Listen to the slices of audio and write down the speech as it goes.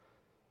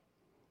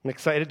I'm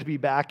excited to be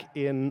back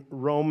in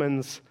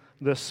Romans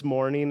this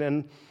morning,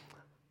 and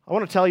I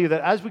want to tell you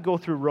that as we go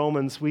through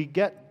Romans, we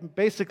get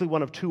basically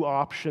one of two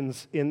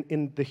options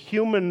in the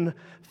human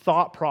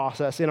thought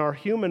process, in our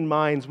human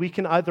minds. We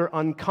can either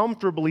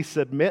uncomfortably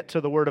submit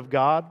to the Word of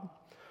God,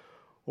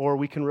 or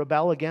we can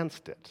rebel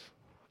against it.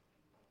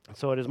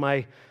 So it is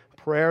my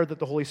prayer that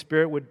the Holy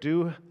Spirit would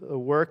do the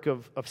work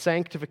of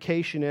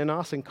sanctification in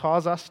us and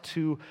cause us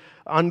to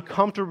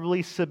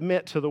uncomfortably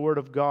submit to the Word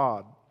of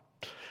God.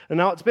 And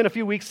now it's been a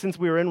few weeks since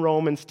we were in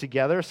Romans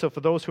together, so for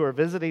those who are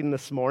visiting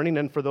this morning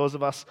and for those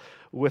of us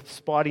with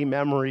spotty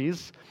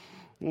memories,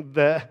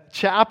 the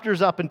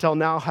chapters up until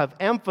now have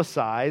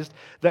emphasized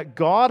that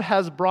God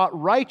has brought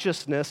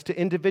righteousness to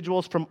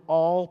individuals from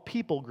all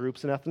people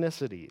groups and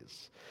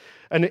ethnicities.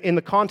 And in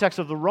the context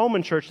of the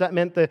Roman church, that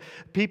meant that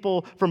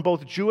people from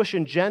both Jewish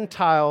and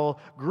Gentile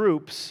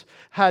groups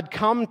had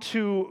come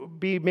to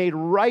be made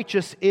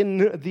righteous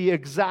in the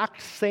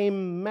exact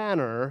same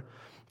manner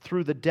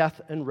through the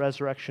death and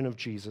resurrection of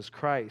Jesus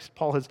Christ.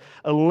 Paul has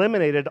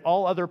eliminated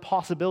all other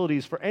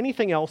possibilities for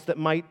anything else that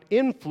might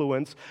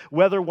influence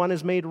whether one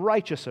is made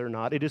righteous or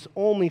not. It is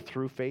only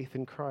through faith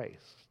in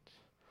Christ.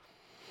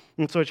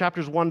 And so in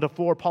chapters 1 to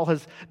 4, Paul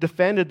has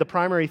defended the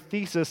primary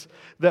thesis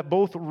that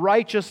both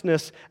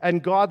righteousness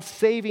and God's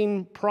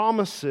saving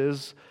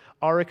promises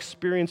are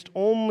experienced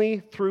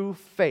only through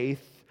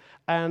faith,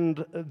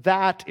 and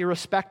that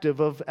irrespective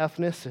of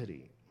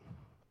ethnicity.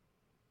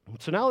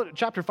 So now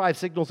chapter 5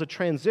 signals a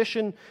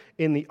transition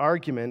in the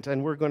argument,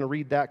 and we're going to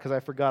read that because I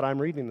forgot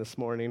I'm reading this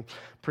morning,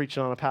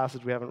 preaching on a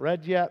passage we haven't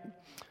read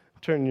yet.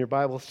 Turn your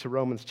Bibles to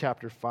Romans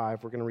chapter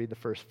 5. We're going to read the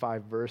first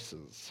 5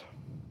 verses.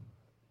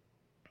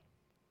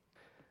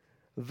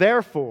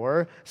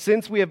 Therefore,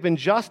 since we have been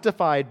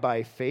justified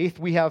by faith,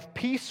 we have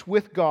peace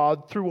with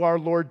God through our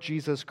Lord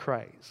Jesus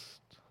Christ.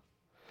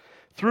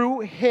 Through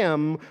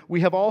him,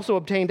 we have also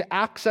obtained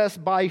access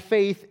by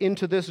faith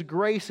into this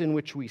grace in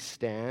which we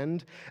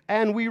stand,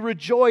 and we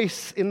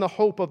rejoice in the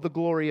hope of the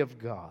glory of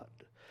God.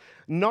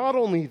 Not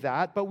only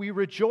that, but we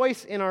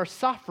rejoice in our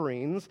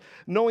sufferings,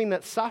 knowing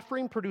that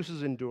suffering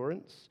produces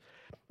endurance,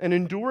 and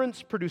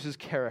endurance produces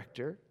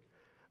character,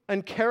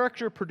 and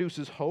character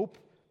produces hope,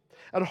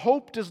 and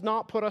hope does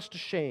not put us to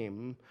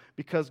shame,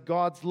 because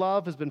God's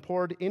love has been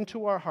poured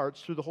into our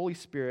hearts through the Holy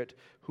Spirit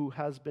who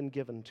has been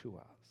given to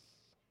us.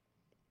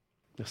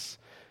 This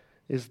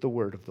is the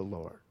word of the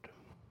Lord.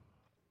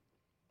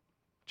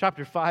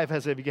 Chapter 5,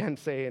 as I began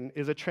saying,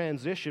 is a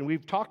transition.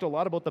 We've talked a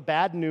lot about the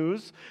bad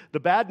news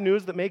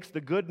that makes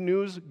the good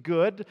news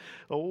good,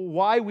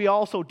 why we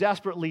also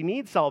desperately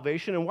need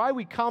salvation, and why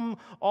we come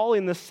all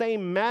in the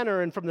same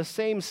manner and from the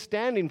same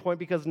standing point,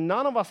 because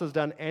none of us has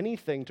done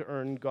anything to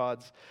earn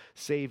God's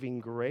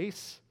saving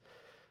grace.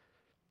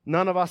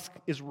 None of us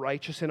is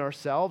righteous in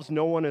ourselves.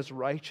 No one is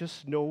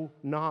righteous, no,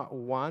 not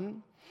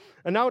one.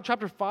 And now,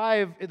 chapter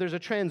 5, there's a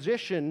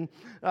transition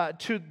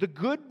to the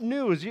good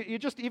news.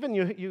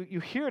 You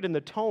hear it in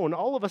the tone.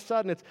 All of a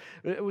sudden,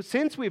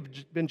 since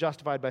we've been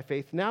justified by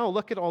faith, now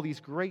look at all these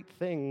great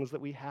things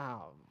that we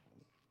have.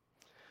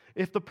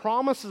 If the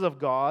promises of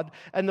God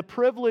and the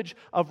privilege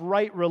of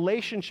right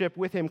relationship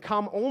with Him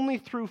come only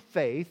through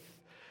faith,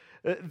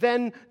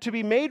 then to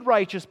be made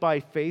righteous by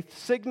faith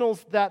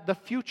signals that the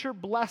future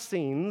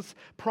blessings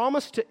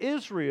promised to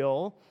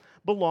Israel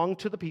belong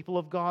to the people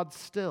of God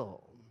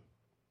still.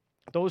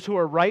 Those who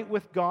are right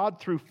with God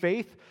through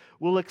faith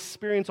will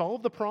experience all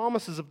of the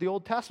promises of the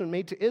Old Testament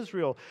made to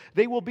Israel.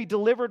 They will be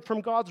delivered from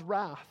God's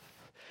wrath,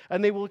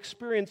 and they will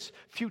experience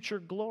future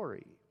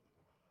glory.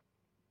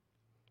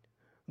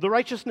 The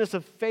righteousness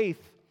of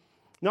faith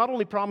not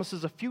only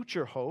promises a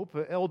future hope,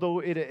 although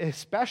it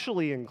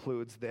especially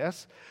includes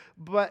this,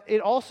 but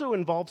it also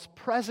involves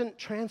present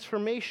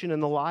transformation in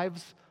the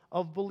lives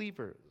of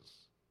believers.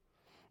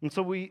 And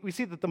so we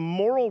see that the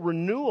moral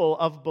renewal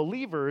of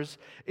believers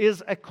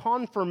is a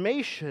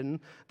confirmation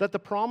that the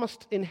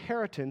promised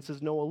inheritance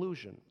is no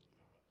illusion.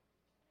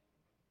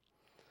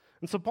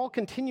 And so Paul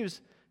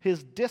continues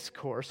his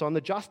discourse on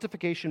the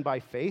justification by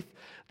faith.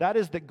 That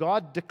is, that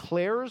God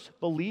declares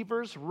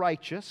believers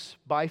righteous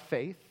by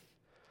faith,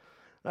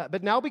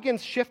 but now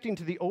begins shifting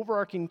to the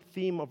overarching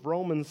theme of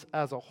Romans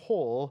as a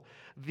whole,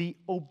 the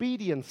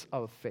obedience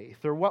of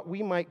faith, or what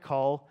we might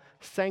call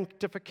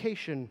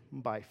sanctification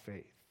by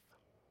faith.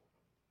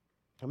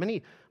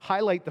 Many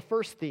highlight the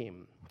first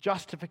theme,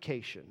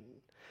 justification,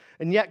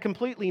 and yet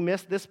completely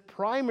miss this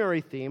primary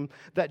theme,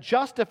 that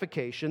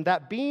justification,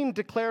 that being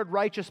declared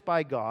righteous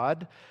by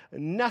God,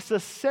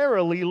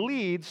 necessarily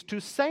leads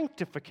to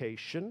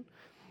sanctification,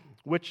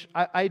 which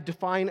I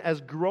define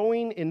as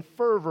growing in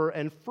fervor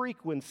and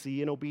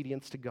frequency in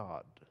obedience to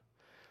God.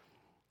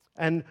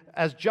 And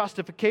as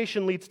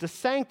justification leads to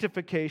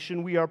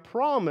sanctification, we are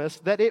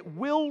promised that it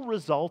will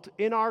result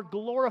in our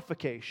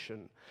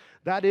glorification.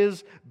 That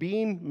is,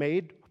 being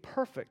made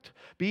perfect,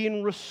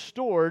 being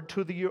restored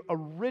to the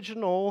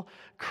original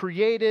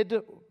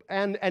created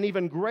and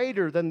even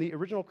greater than the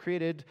original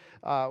created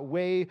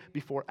way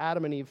before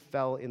Adam and Eve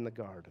fell in the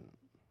garden.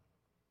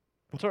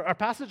 And so our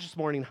passage this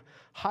morning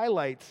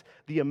highlights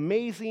the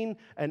amazing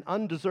and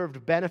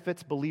undeserved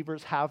benefits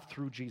believers have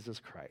through Jesus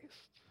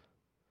Christ.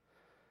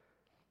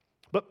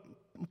 But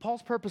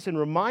Paul's purpose in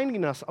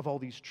reminding us of all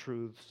these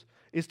truths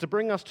is to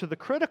bring us to the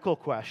critical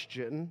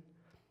question,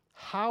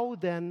 how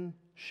then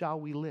shall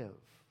we live?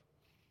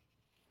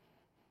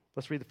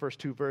 Let's read the first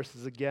two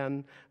verses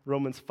again.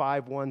 Romans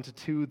 5,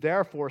 1-2.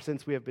 Therefore,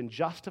 since we have been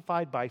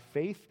justified by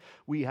faith,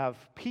 we have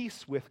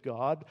peace with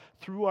God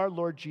through our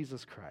Lord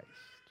Jesus Christ.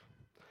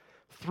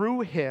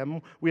 Through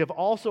him, we have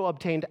also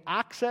obtained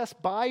access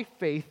by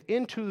faith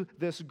into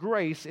this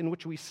grace in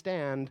which we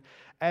stand,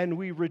 and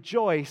we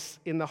rejoice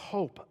in the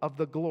hope of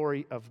the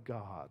glory of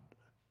God.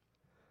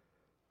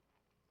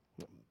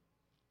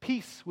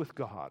 Peace with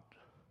God.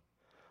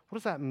 What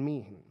does that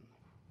mean?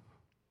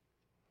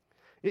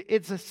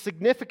 It's a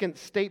significant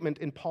statement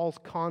in Paul's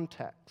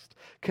context,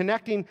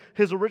 connecting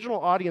his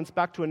original audience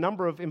back to a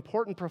number of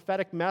important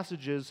prophetic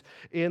messages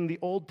in the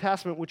Old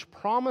Testament which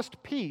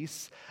promised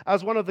peace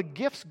as one of the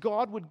gifts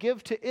God would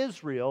give to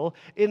Israel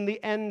in the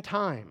end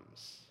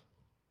times.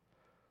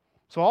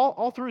 So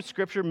all through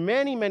Scripture,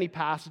 many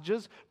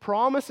passages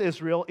promise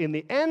Israel in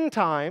the end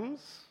times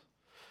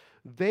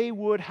they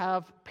would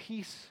have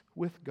peace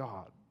with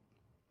God.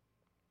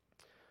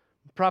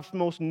 Perhaps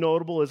most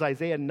notable is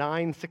Isaiah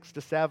 9,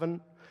 6-7.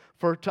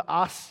 For to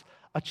us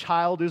a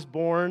child is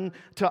born,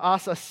 to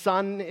us a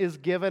son is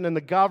given, and the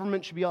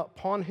government shall be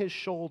upon his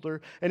shoulder,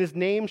 and his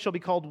name shall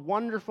be called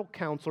Wonderful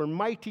Counselor,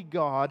 Mighty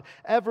God,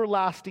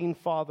 Everlasting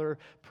Father,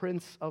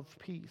 Prince of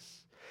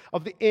Peace.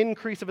 Of the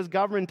increase of his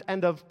government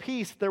and of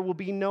peace there will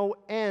be no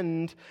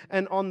end,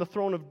 and on the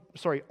throne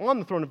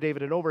of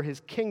David and over his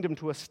kingdom,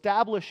 to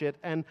establish it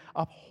and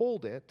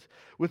uphold it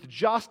with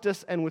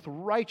justice and with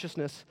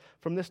righteousness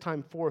from this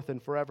time forth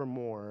and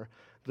forevermore.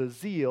 The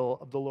zeal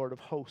of the Lord of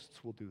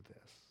hosts will do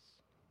this.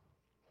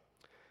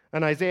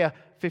 And Isaiah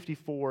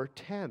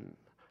 54:10.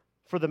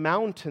 For the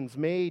mountains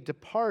may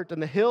depart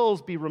and the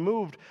hills be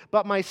removed,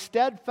 but my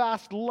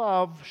steadfast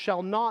love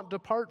shall not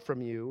depart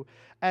from you,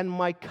 and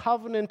my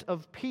covenant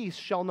of peace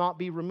shall not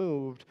be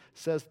removed,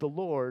 says the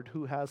Lord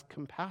who has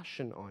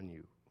compassion on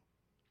you.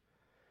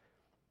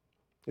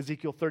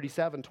 Ezekiel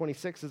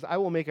 37:26 says, I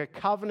will make a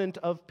covenant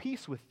of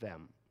peace with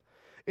them.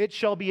 It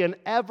shall be an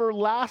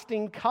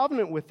everlasting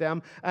covenant with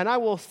them, and I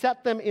will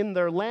set them in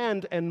their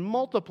land and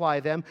multiply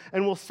them,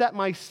 and will set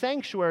my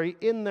sanctuary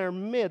in their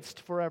midst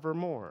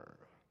forevermore.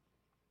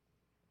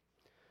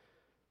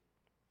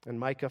 And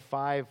Micah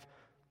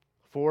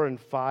 5:4 and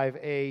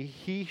 5a,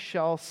 he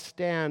shall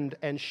stand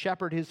and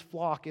shepherd his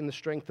flock in the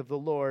strength of the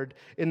Lord,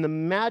 in the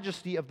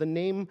majesty of the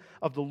name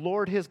of the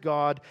Lord his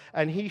God,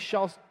 and they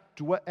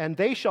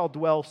shall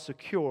dwell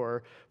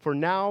secure, for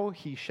now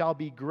he shall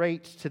be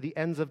great to the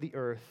ends of the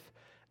earth,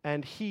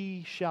 and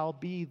he shall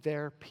be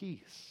their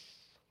peace.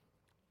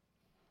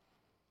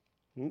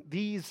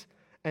 These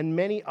and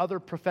many other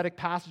prophetic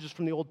passages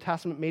from the Old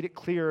Testament made it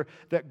clear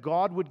that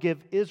God would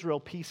give Israel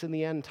peace in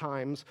the end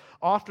times,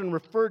 often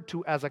referred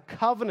to as a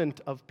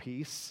covenant of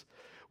peace,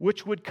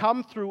 which would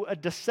come through a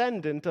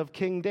descendant of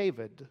King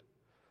David,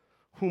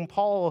 whom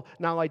Paul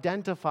now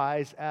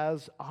identifies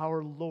as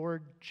our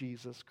Lord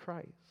Jesus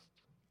Christ,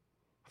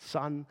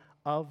 Son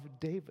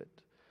of David,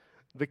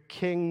 the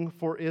King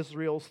for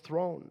Israel's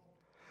throne.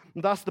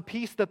 Thus, the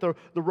peace that the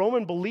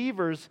Roman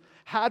believers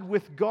had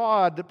with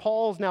God that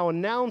Paul's now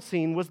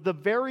announcing was the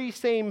very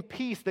same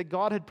peace that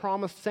God had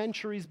promised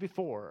centuries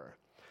before.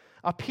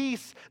 A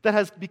peace that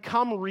has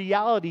become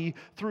reality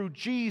through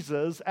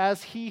Jesus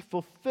as he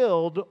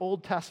fulfilled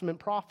Old Testament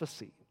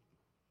prophecy.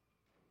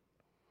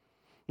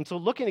 And so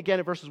looking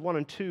again at verses 1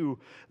 and 2,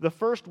 the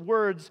first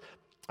words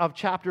of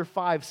chapter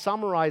 5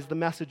 summarize the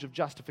message of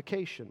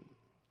justification.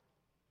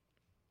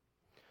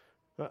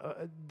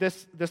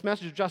 This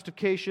message of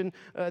justification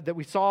that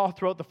we saw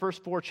throughout the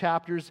first 4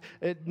 chapters,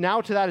 now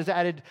to that is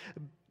added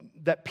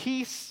that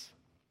peace,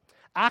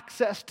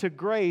 access to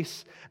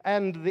grace,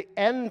 and the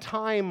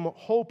end-time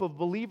hope of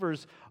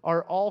believers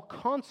are all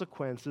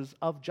consequences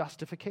of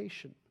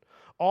justification.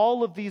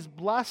 All of these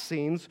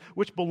blessings,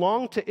 which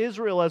belong to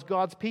Israel as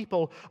God's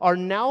people, are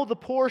now the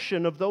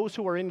portion of those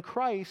who are in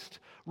Christ,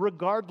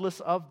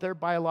 regardless of their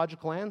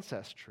biological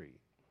ancestry.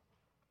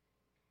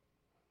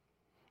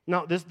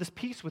 Now, this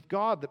peace with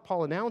God that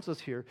Paul announces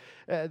here,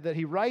 that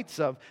he writes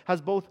of, has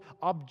both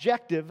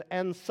objective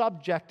and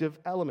subjective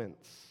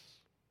elements.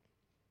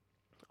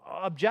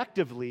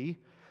 Objectively,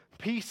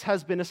 peace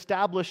has been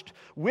established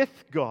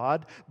with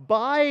God,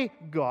 by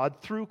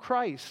God, through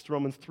Christ,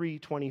 Romans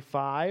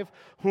 3:25,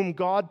 whom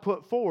God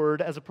put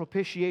forward as a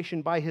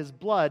propitiation by his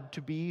blood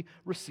to be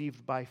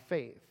received by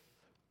faith.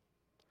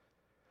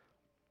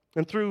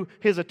 And through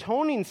his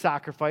atoning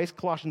sacrifice,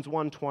 Colossians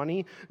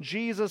 1:20,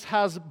 Jesus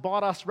has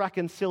bought us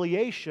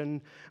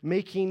reconciliation,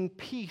 making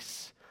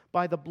peace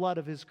by the blood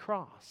of his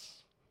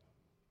cross.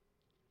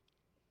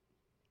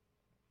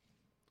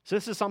 So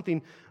this is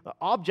something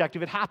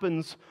objective. It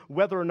happens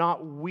whether or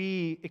not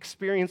we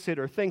experience it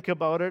or think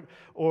about it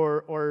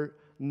or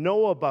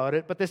know about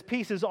it, but this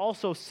peace is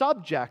also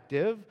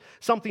subjective,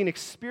 something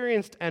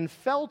experienced and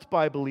felt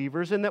by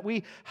believers, in that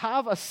we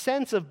have a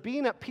sense of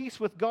being at peace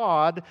with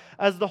God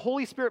as the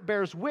Holy Spirit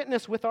bears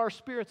witness with our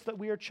spirits that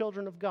we are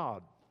children of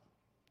God.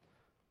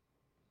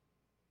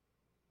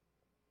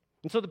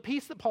 And so the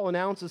peace that Paul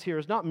announces here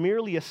is not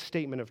merely a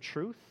statement of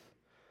truth,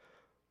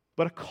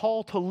 but a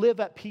call to live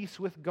at peace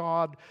with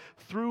God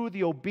through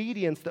the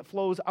obedience that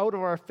flows out of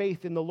our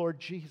faith in the Lord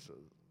Jesus.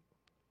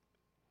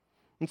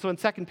 And so in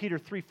 2 Peter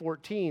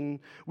 3:14,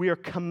 we are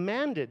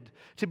commanded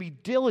to be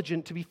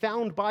diligent to be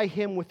found by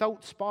him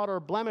without spot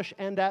or blemish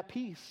and at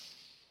peace.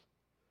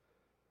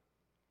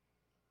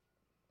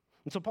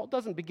 And so Paul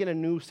doesn't begin a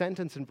new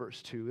sentence in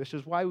verse 2. This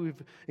is why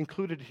we've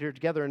included it here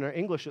together. In our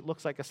English, it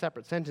looks like a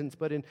separate sentence,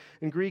 but in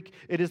Greek,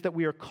 it is that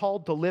we are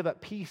called to live at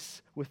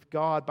peace with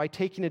God by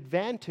taking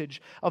advantage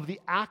of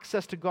the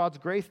access to God's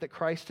grace that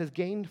Christ has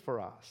gained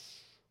for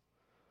us.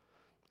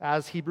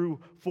 As Hebrews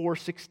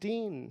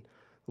 4:16,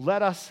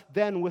 let us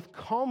then with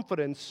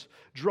confidence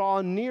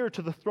draw near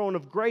to the throne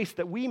of grace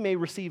that we may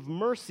receive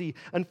mercy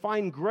and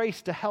find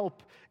grace to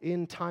help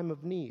in time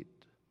of need.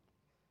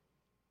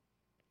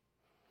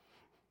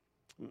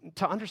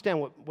 To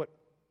understand what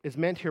is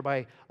meant here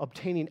by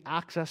obtaining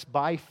access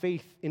by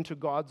faith into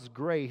God's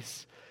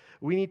grace,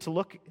 we need to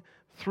look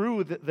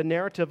through the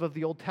narrative of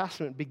the Old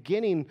Testament,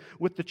 beginning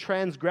with the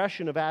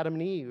transgression of Adam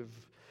and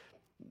Eve,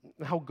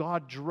 how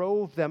God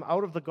drove them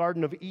out of the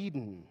Garden of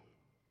Eden.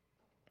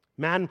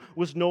 Man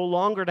was no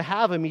longer to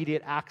have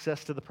immediate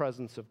access to the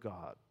presence of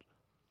God.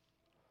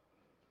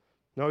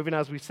 Now, even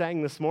as we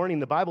sang this morning,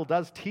 the Bible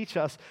does teach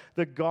us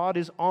that God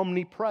is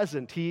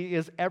omnipresent. He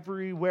is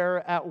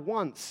everywhere at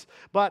once.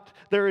 But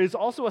there is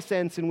also a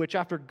sense in which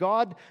after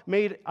God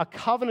made a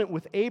covenant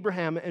with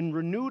Abraham and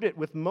renewed it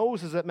with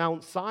Moses at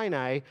Mount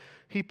Sinai,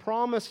 he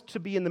promised to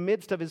be in the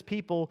midst of his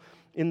people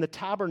in the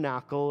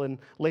tabernacle and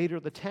later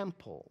the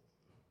temple.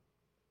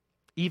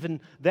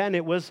 Even then,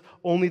 it was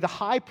only the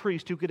high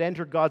priest who could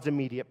enter God's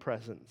immediate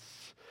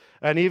presence.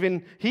 And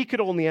even he could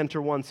only enter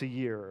once a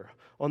year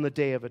on the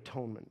Day of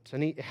Atonement.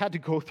 And he had to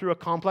go through a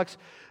complex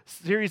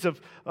series of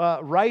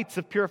rites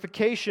of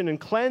purification and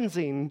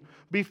cleansing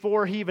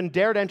before he even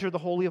dared enter the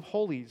Holy of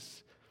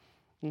Holies.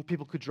 And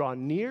people could draw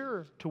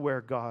near to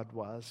where God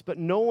was, but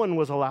no one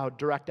was allowed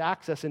direct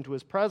access into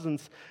his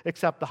presence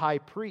except the high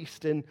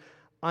priest, and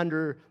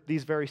under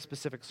these very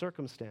specific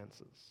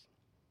circumstances.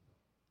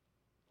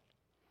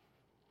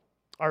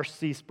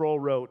 R.C. Sproul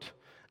wrote,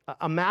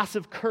 "A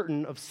massive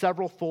curtain of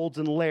several folds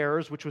and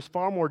layers, which was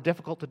far more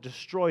difficult to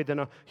destroy than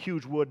a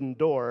huge wooden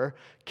door,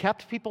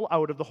 kept people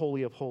out of the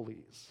Holy of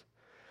Holies.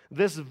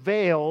 This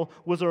veil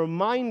was a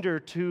reminder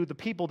to the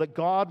people that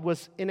God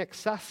was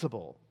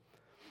inaccessible.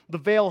 The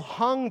veil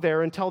hung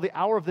there until the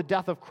hour of the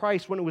death of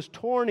Christ, when it was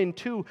torn in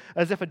two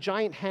as if a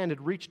giant hand had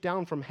reached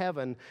down from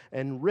heaven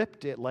and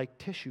ripped it like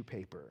tissue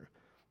paper."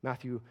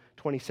 Matthew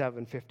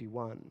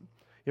 27:51.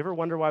 You ever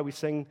wonder why we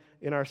sing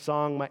in our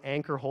song, "My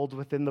anchor holds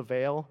within the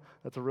veil"?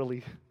 That's a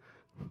really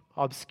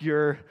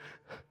obscure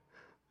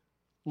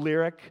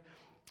lyric.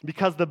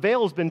 Because the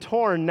veil has been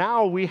torn,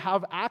 now we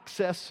have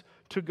access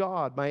to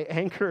God. My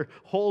anchor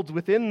holds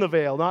within the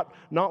veil,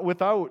 not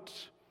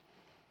without.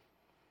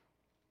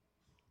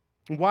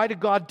 Why did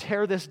God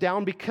tear this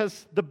down?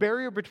 Because the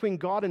barrier between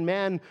God and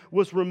man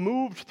was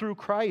removed through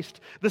Christ.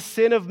 The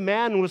sin of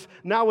man was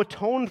now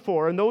atoned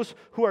for, and those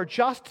who are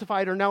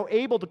justified are now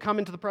able to come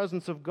into the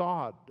presence of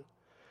God.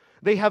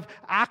 They have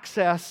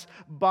access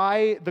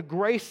by the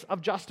grace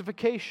of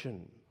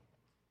justification,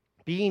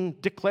 being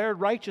declared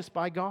righteous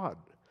by God.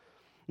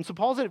 And so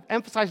Paul's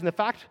emphasizing the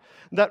fact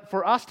that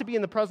for us to be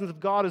in the presence of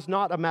God is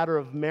not a matter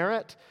of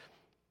merit,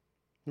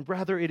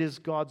 rather it is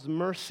God's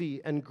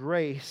mercy and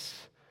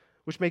grace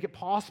which make it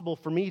possible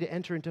for me to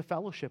enter into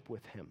fellowship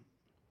with him.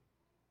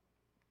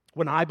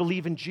 When I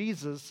believe in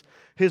Jesus,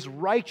 his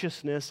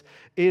righteousness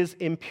is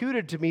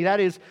imputed to me. That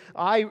is,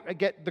 I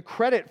get the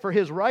credit for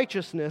his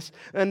righteousness,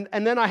 and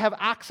then I have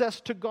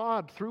access to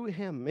God through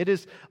him. It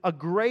is a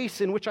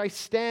grace in which I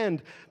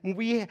stand.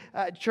 We,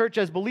 church,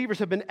 as believers,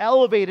 have been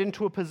elevated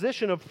into a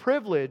position of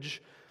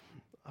privilege,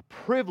 a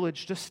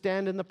privilege to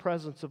stand in the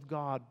presence of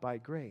God by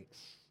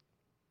grace.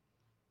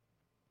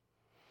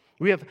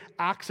 We have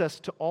access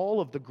to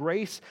all of the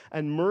grace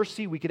and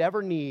mercy we could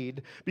ever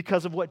need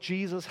because of what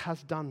Jesus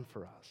has done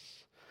for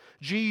us.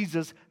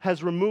 Jesus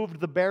has removed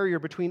the barrier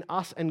between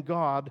us and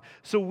God,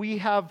 so we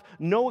have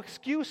no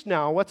excuse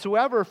now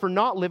whatsoever for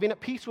not living at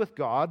peace with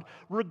God,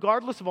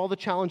 regardless of all the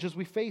challenges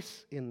we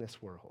face in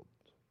this world.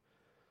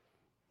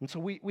 And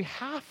so we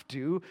have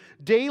to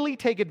daily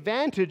take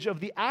advantage of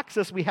the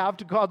access we have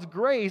to God's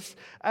grace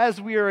as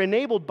we are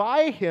enabled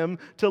by him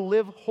to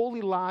live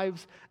holy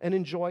lives and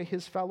enjoy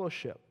his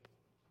fellowship.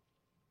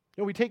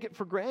 You know, we take it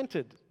for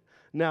granted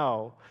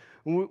now.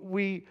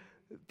 We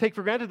take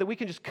for granted that we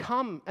can just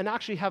come and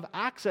actually have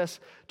access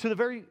to the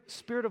very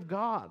Spirit of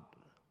God.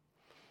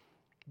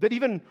 That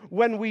even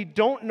when we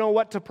don't know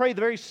what to pray,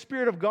 the very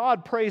Spirit of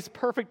God prays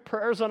perfect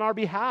prayers on our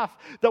behalf.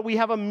 That we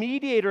have a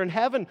mediator in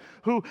heaven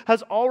who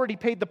has already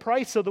paid the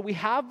price so that we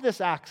have this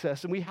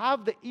access and we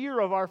have the ear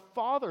of our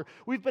Father.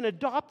 We've been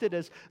adopted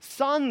as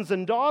sons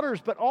and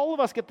daughters, but all of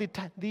us get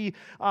the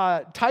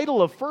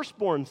title of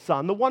firstborn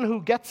son, the one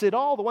who gets it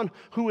all, the one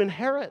who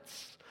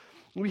inherits.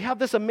 We have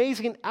this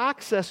amazing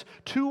access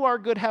to our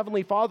good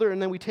Heavenly Father,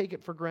 and then we take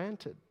it for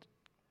granted.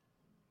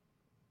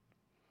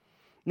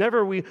 Never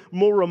are we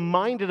more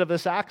reminded of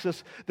this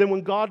access than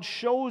when God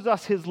shows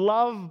us His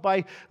love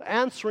by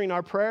answering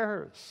our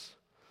prayers.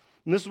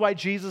 And this is why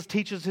Jesus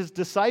teaches His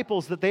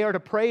disciples that they are to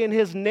pray in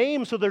His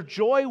name so their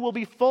joy will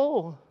be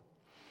full.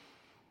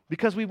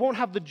 Because we won't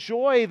have the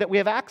joy that we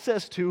have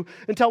access to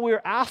until we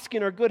are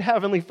asking our good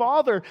Heavenly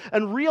Father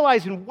and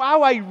realizing,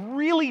 wow, I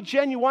really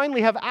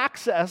genuinely have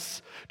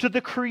access to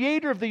the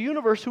Creator of the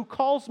universe who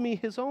calls me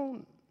His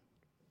own.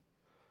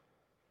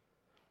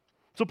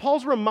 So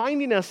Paul's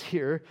reminding us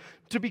here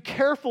to be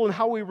careful in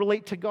how we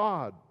relate to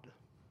God,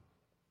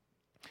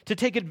 to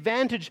take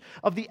advantage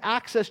of the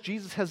access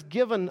Jesus has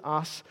given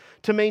us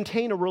to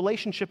maintain a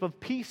relationship of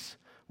peace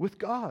with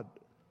God.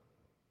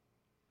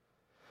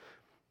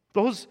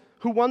 Those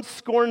who once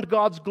scorned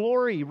God's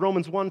glory,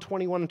 Romans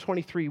 1:21 and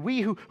 23.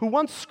 We who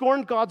once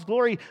scorned God's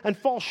glory and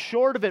fall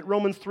short of it,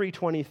 Romans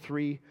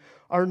 3:23,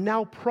 are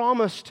now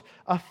promised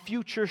a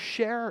future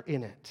share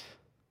in it.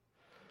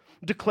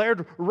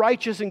 Declared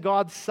righteous in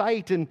God's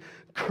sight and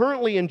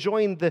currently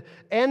enjoying the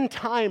end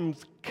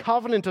times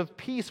covenant of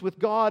peace with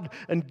God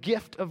and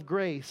gift of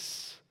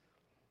grace.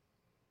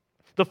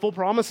 The full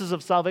promises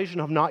of salvation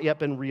have not yet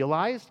been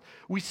realized.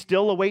 We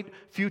still await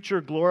future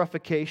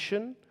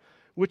glorification,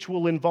 which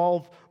will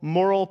involve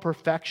moral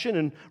perfection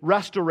and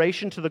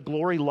restoration to the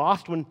glory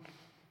lost when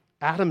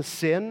Adam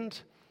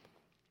sinned.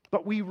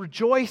 But we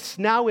rejoice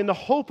now in the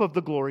hope of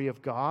the glory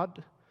of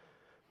God,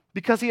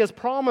 because He has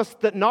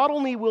promised that not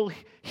only will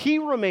He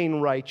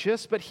remain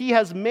righteous, but He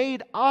has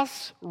made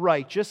us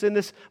righteous in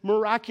this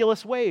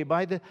miraculous way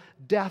by the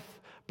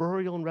death,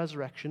 burial, and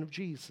resurrection of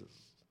Jesus.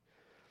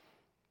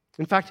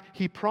 In fact,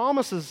 He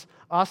promises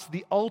us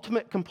the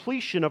ultimate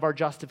completion of our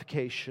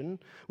justification,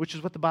 which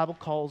is what the Bible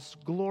calls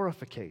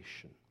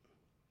glorification.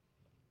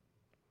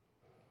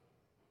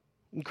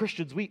 And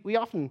Christians, we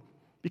often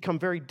become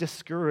very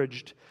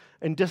discouraged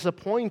and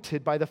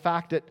disappointed by the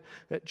fact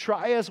that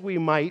try as we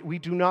might, we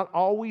do not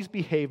always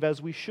behave as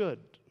we should.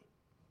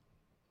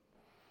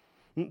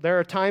 There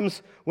are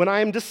times when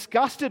I am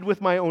disgusted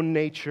with my own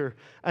nature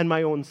and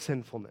my own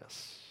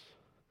sinfulness.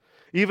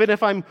 Even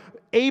if I'm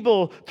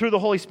able, through the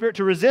Holy Spirit,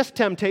 to resist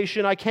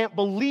temptation, I can't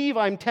believe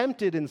I'm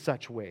tempted in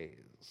such ways.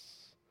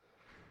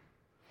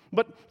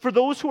 But for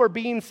those who are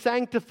being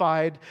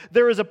sanctified,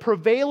 there is a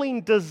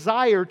prevailing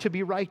desire to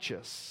be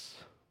righteous.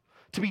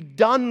 To be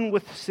done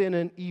with sin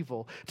and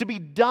evil, to be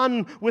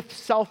done with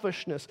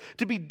selfishness,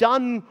 to be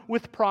done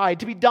with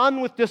pride, to be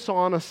done with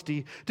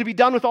dishonesty, to be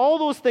done with all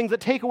those things that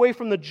take away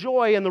from the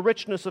joy and the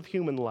richness of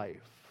human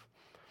life.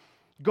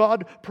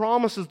 God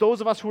promises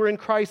those of us who are in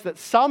Christ that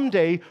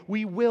someday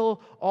we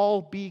will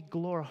all be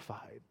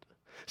glorified.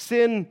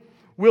 Sin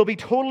will be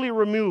totally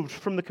removed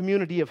from the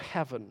community of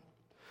heaven.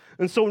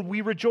 And so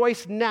we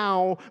rejoice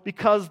now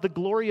because the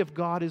glory of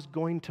God is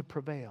going to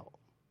prevail.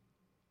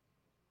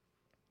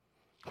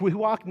 We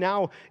walk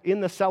now in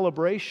the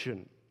celebration.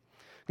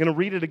 I'm going to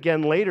read it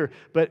again later,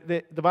 but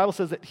the Bible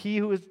says that he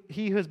who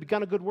has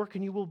begun a good work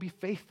in you will be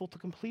faithful to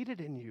complete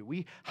it in you.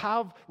 We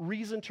have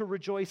reason to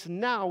rejoice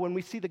now when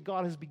we see that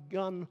God has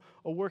begun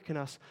a work in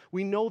us.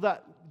 We know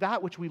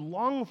that which we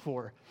long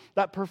for,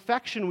 that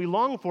perfection we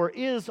long for,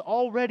 is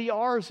already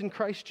ours in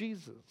Christ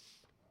Jesus.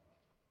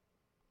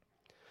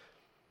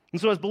 And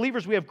so as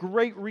believers, we have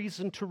great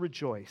reason to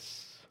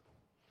rejoice.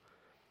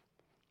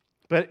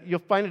 But you'll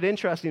find it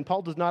interesting,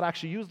 Paul does not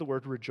actually use the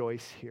word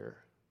rejoice here,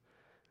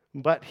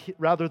 but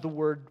rather the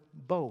word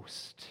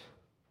boast.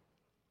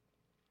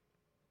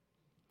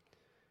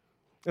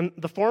 And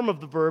the form of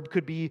the verb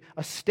could be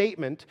a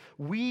statement,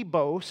 we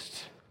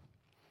boast,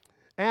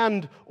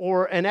 and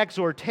or an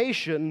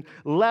exhortation,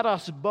 let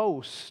us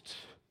boast.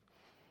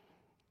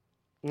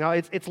 Now,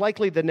 it's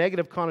likely the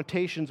negative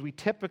connotations we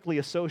typically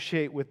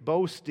associate with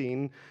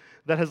boasting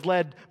that has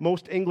led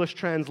most English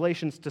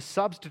translations to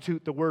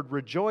substitute the word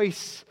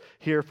rejoice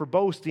here for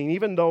boasting,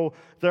 even though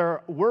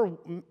there were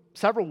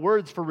several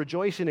words for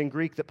rejoicing in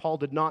Greek that Paul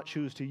did not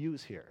choose to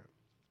use here.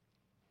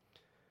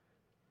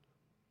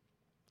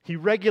 He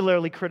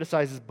regularly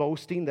criticizes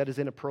boasting that is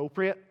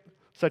inappropriate,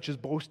 such as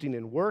boasting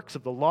in works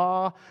of the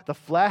law, the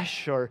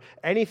flesh, or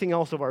anything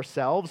else of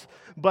ourselves.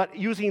 But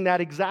using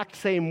that exact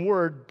same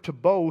word to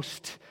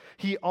boast,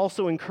 he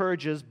also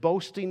encourages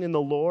boasting in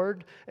the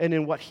Lord and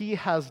in what He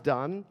has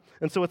done.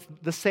 And so it's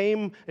the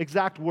same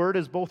exact word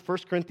as both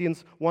 1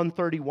 Corinthians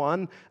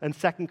 1:31 and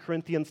 2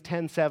 Corinthians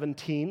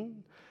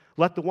 10:17.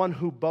 Let the one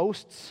who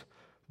boasts,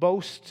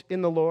 boast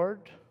in the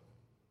Lord.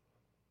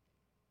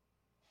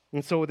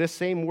 And so this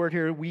same word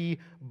here, we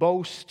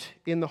boast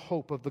in the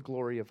hope of the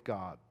glory of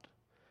God,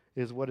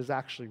 is what is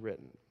actually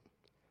written.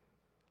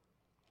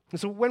 And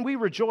so when we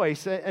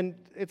rejoice, and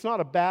it's not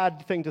a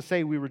bad thing to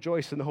say we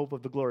rejoice in the hope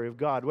of the glory of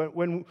God.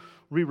 When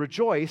we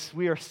rejoice,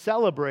 we are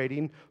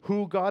celebrating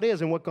who God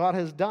is and what God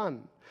has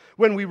done.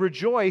 When we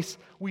rejoice,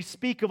 we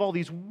speak of all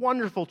these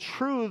wonderful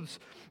truths.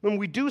 When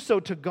we do so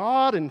to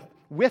God and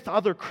with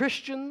other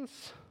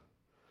Christians,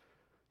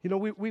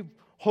 we've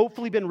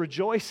hopefully been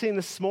rejoicing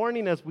this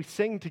morning as we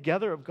sing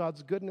together of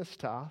God's goodness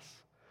to us.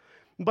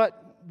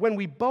 But when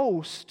we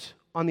boast,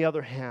 on the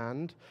other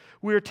hand,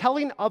 we are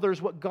telling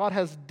others what God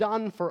has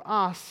done for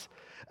us,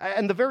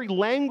 and the very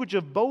language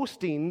of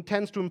boasting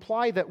tends to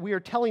imply that we are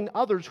telling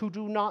others who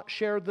do not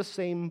share the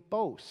same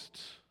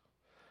boast.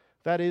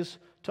 That is,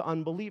 to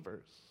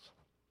unbelievers.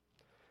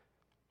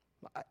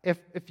 If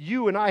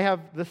you and I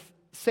have the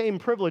same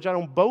privilege, I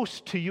don't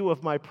boast to you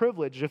of my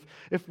privilege.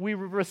 If we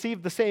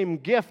receive the same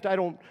gift, I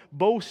don't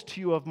boast to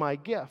you of my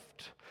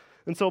gift.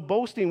 And so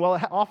boasting, while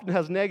it often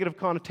has negative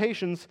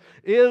connotations,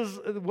 is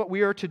what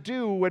we are to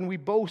do when we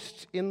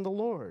boast in the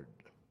Lord.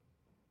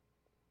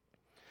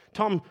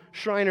 Tom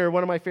Schreiner,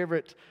 one of my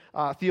favorite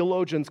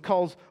theologians,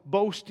 calls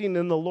boasting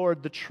in the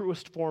Lord the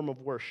truest form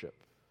of worship.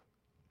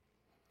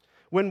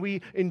 When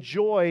we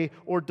enjoy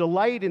or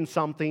delight in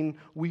something,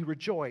 we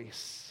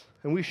rejoice.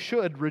 And we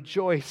should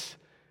rejoice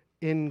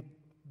in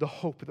the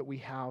hope that we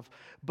have.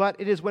 But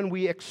it is when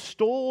we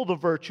extol the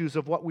virtues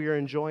of what we are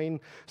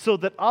enjoying so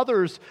that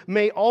others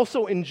may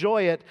also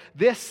enjoy it.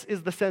 This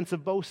is the sense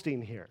of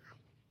boasting here.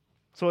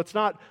 So it's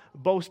not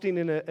boasting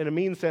in a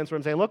mean sense where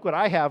I'm saying, look what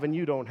I have and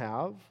you don't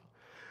have.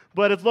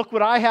 But it's look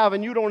what I have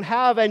and you don't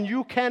have and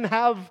you can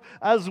have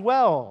as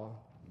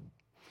well.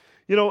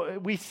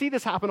 We see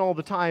this happen all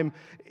the time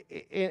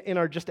in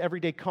our just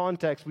everyday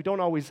context. We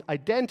don't always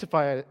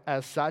identify it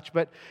as such,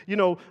 but,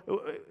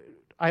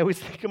 I always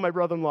think of my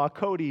brother-in-law,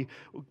 Cody,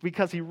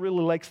 because he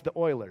really likes the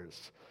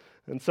Oilers.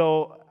 And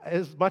so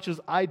as much as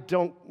I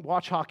don't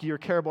watch hockey or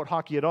care about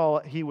hockey at all,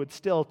 he would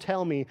still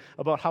tell me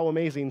about how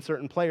amazing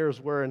certain players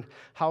were and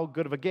how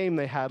good of a game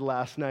they had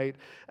last night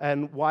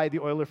and why the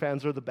Oiler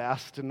fans are the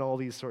best and all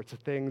these sorts of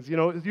things.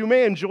 You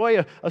may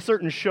enjoy a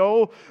certain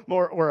show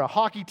or a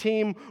hockey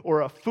team or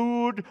a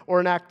food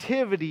or an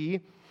activity,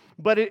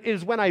 but it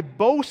is when I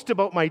boast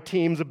about my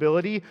team's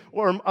ability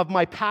or of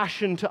my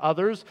passion to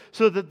others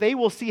so that they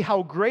will see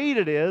how great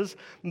it is,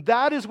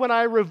 that is when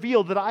I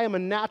reveal that I am a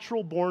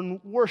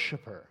natural-born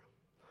worshiper.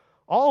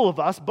 All of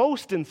us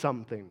boast in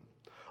something.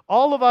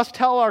 All of us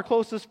tell our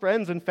closest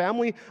friends and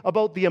family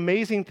about the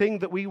amazing thing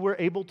that we were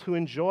able to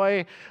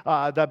enjoy,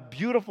 the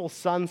beautiful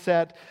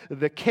sunset,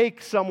 the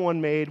cake someone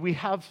made.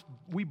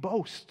 We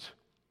boast.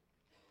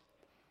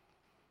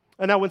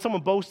 And now when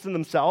someone boasts in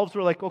themselves,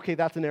 we're like, okay,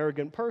 that's an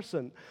arrogant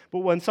person. But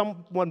when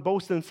someone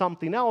boasts in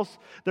something else,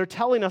 they're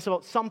telling us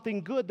about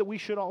something good that we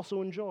should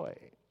also enjoy.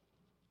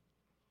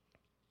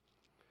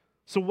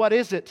 So what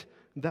is it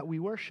that we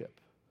worship?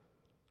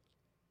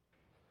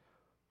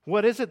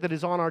 What is it that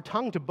is on our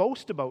tongue to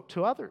boast about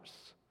to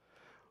others?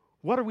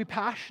 What are we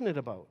passionate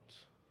about?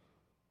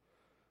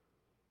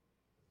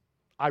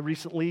 I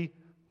recently,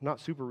 not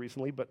super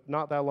recently, but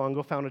not that long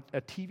ago, found a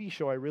TV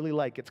show I really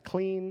like. It's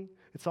clean.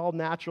 It's all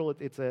natural.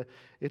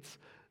 It's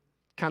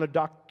kind of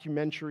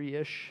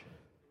documentary-ish.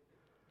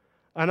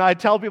 And I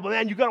tell people,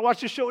 man, you got to watch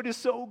this show. It is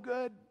so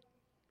good.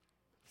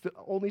 It's the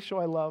only show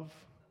I love.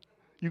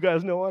 You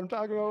guys know what I'm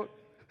talking about?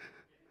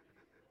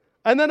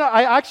 And then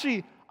I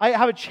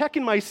have a check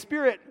in my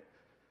spirit.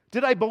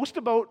 Did I boast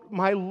about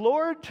my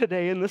Lord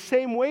today in the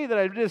same way that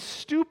I did a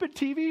stupid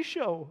TV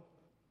show?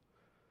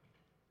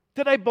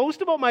 Did I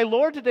boast about my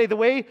Lord today the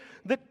way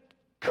that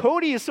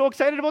Cody is so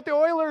excited about the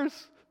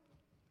Oilers?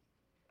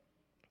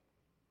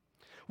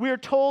 We are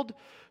told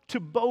to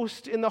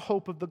boast in the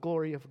hope of the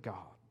glory of God.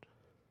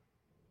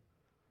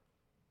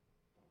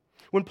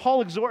 When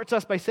Paul exhorts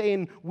us by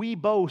saying, we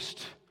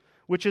boast,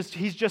 which is,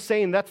 he's just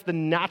saying that's the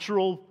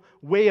natural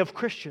way of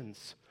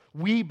Christians.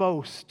 We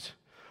boast.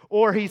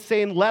 Or he's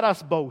saying, let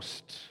us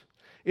boast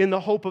in the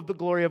hope of the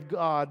glory of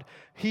God.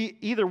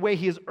 Either way,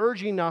 he is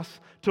urging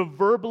us to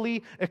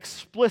verbally,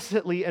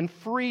 explicitly, and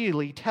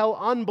freely tell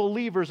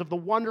unbelievers of the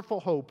wonderful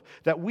hope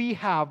that we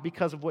have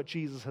because of what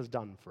Jesus has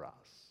done for us.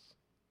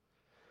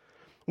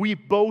 We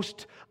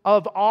boast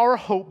of our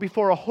hope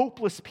before a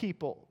hopeless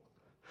people.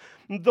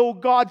 Though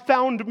God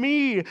found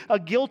me a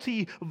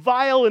guilty,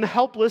 vile, and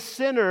helpless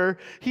sinner,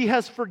 He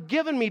has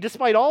forgiven me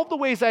despite all the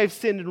ways I have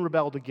sinned and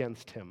rebelled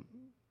against Him.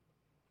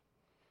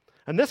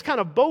 And this kind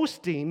of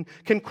boasting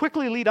can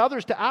quickly lead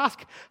others to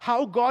ask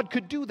how God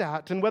could do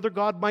that and whether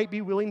God might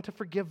be willing to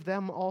forgive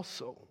them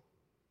also.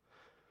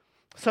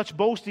 Such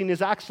boasting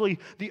is actually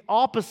the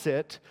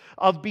opposite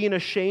of being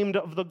ashamed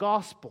of the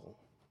gospel.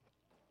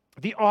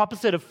 The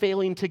opposite of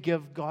failing to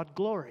give God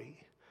glory.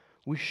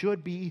 We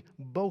should be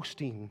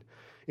boasting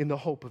in the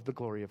hope of the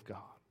glory of God.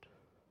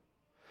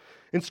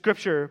 In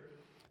Scripture,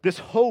 this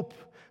hope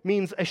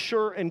means a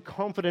sure and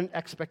confident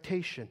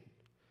expectation.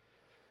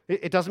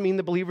 It doesn't mean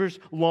that believers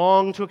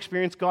long to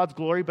experience God's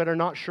glory but are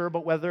not sure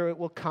about whether it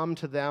will come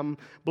to them.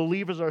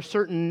 Believers are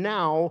certain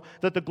now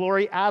that the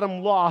glory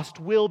Adam lost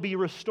will be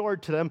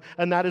restored to them,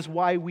 and that is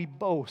why we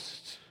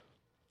boast.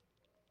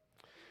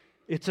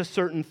 it's a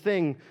certain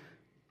thing.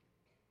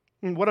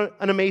 And what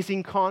an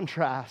amazing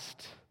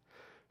contrast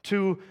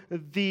to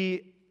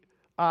the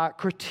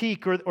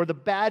critique or the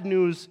bad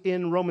news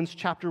in Romans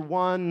chapter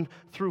 1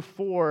 through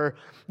 4.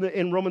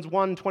 In Romans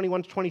 1,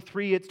 21 to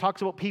 23, it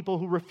talks about people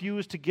who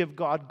refuse to give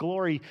God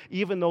glory,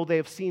 even though they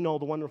have seen all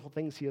the wonderful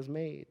things He has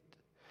made.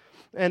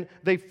 And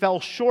they fell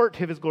short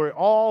of His glory.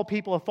 All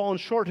people have fallen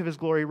short of His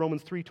glory,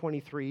 Romans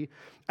 3:23.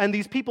 And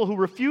these people who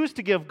refuse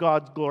to give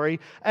God glory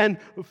and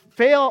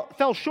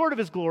fell short of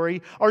His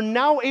glory are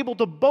now able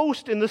to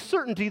boast in the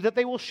certainty that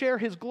they will share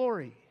His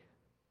glory.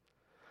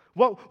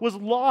 What was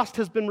lost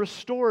has been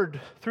restored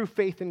through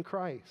faith in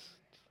Christ.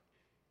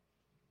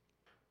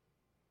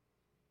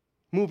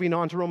 Moving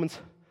on to Romans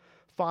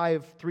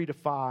 5,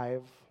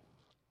 3-5.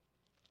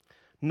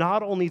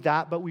 Not only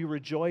that, but we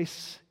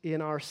rejoice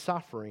in our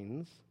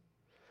sufferings,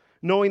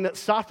 knowing that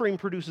suffering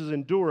produces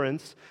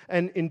endurance,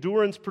 and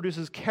endurance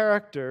produces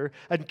character,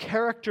 and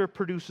character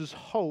produces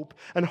hope,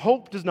 and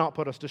hope does not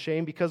put us to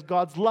shame because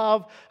God's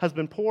love has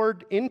been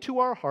poured into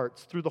our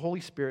hearts through the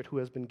Holy Spirit who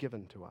has been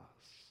given to us.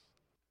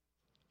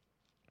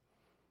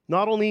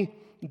 Not only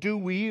do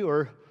we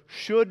or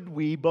should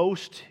we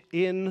boast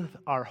in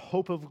our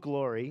hope of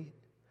glory,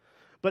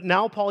 but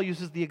now Paul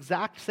uses the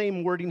exact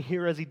same wording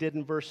here as he did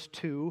in verse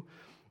 2,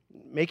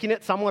 making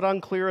it somewhat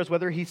unclear as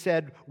whether he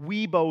said,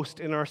 we boast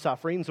in our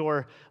sufferings,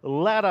 or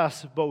let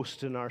us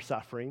boast in our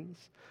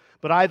sufferings.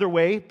 But either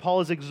way,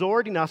 Paul is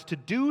exhorting us to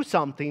do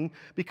something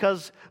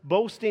because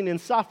boasting in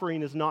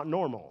suffering is not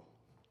normal.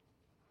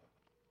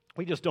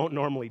 We just don't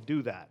normally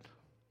do that.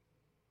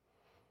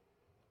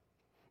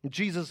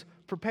 Jesus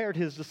prepared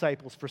His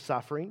disciples for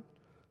suffering,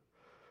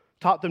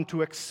 taught them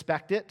to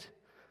expect it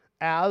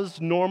as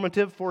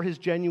normative for His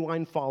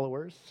genuine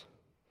followers,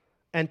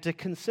 and to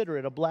consider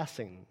it a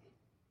blessing.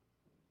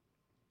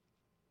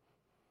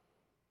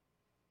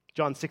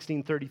 John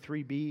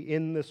 16:33b,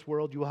 in this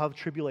world you will have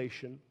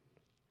tribulation,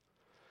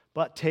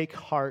 but take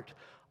heart,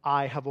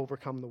 I have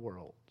overcome the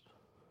world.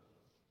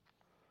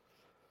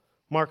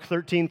 Mark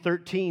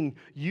 13:13,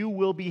 you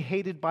will be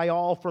hated by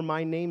all for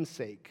my name's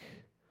sake,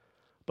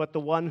 but the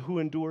one who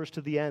endures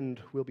to the end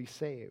will be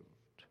saved.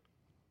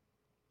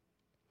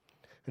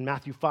 In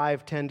Matthew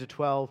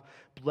 5:10-12,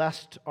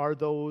 blessed are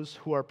those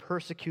who are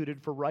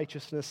persecuted for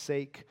righteousness'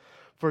 sake,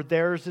 for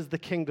theirs is the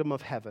kingdom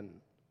of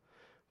heaven.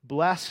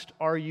 Blessed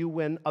are you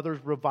when others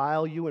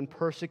revile you and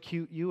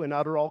persecute you and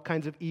utter all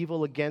kinds of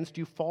evil against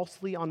you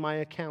falsely on my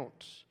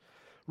account.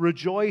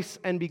 Rejoice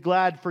and be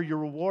glad, for your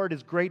reward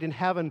is great in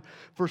heaven,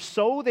 for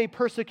so they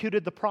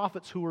persecuted the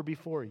prophets who were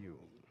before you.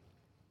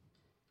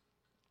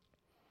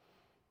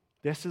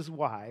 This is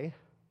why,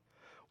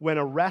 when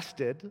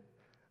arrested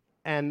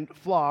and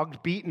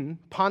flogged, beaten,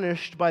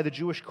 punished by the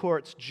Jewish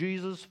courts,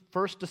 Jesus'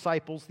 first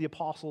disciples, the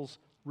apostles,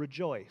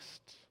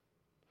 rejoiced.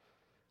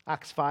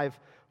 Acts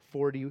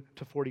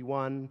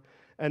 5:40-41.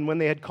 And when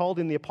they had called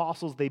in the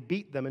apostles, they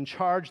beat them and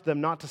charged them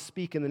not to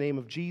speak in the name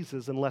of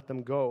Jesus and let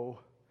them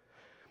go.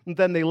 And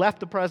then they left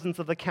the presence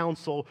of the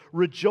council,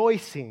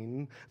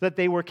 rejoicing that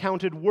they were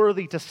counted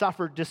worthy to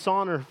suffer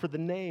dishonor for the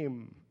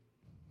name.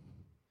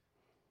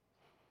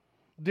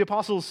 The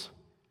apostles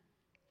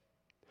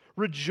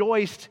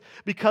rejoiced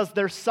because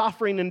their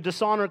suffering and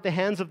dishonor at the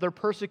hands of their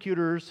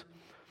persecutors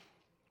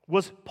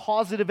was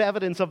positive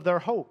evidence of their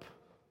hope.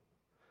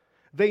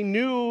 They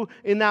knew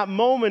in that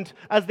moment,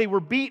 as they were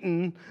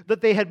beaten,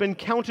 that they had been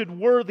counted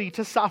worthy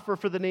to suffer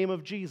for the name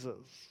of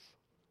Jesus.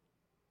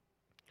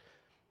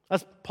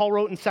 As Paul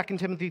wrote in 2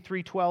 Timothy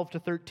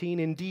 3:12-13,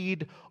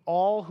 indeed,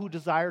 all who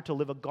desire to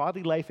live a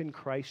godly life in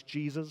Christ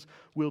Jesus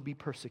will be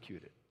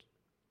persecuted,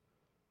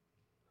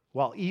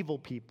 while evil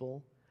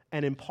people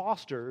and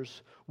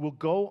impostors will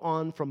go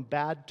on from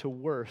bad to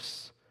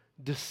worse,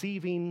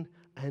 deceiving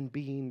and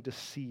being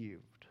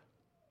deceived.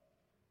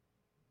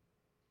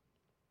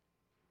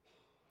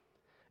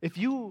 If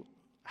you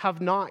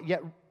have not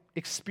yet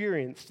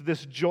experienced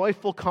this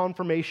joyful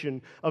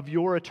confirmation of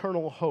your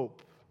eternal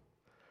hope,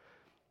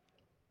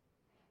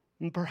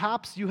 and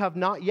perhaps you have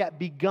not yet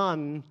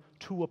begun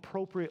to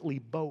appropriately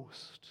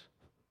boast.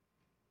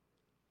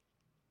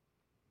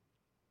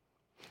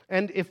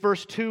 And if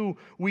verse 2,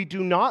 we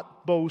do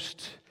not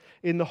boast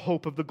in the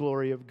hope of the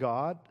glory of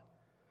God,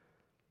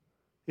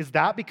 is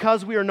that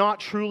because we are not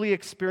truly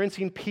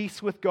experiencing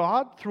peace with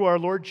God through our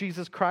Lord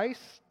Jesus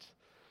Christ?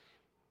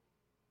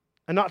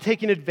 And not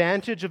taking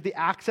advantage of the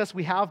access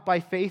we have by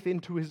faith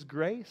into His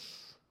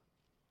grace?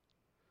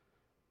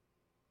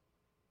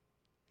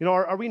 You know,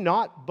 are we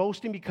not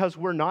boasting because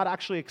we're not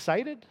actually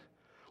excited?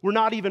 We're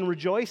not even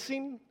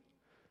rejoicing?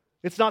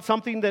 It's not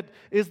something that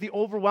is the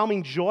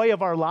overwhelming joy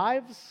of our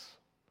lives?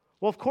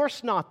 Well, of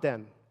course not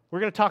then. We're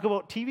going to talk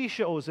about TV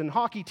shows and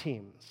hockey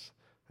teams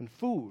and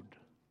food.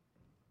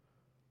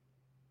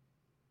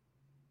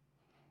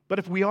 But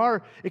if we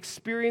are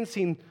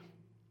experiencing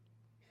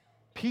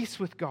peace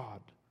with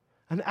God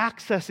and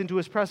access into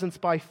His presence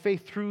by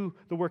faith through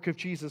the work of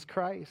Jesus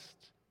Christ,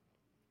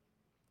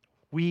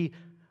 we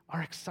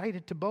are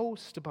excited to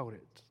boast about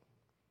it.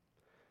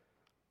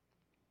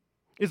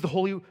 Is the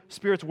Holy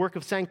Spirit's work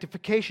of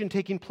sanctification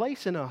taking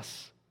place in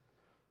us?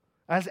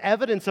 as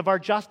evidence of our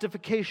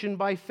justification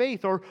by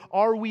faith? Or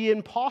are we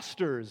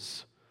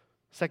imposters?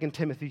 2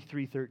 Timothy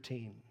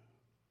 3:13.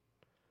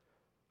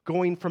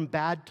 Going from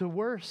bad to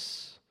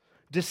worse,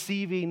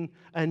 deceiving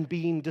and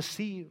being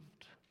deceived.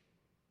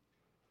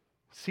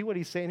 See what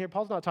he's saying here?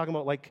 Paul's not talking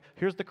about like,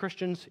 here's the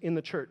Christians in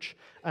the church,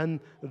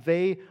 and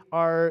they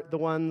are the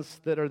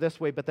ones that are this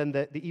way, but then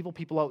the evil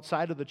people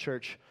outside of the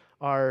church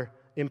are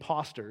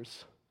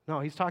imposters. No,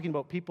 he's talking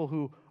about people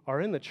who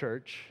are in the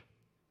church.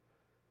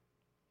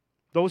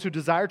 Those who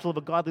desire to live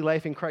a godly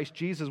life in Christ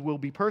Jesus will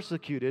be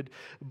persecuted,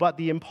 but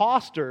the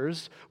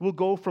imposters will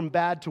go from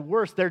bad to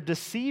worse. They're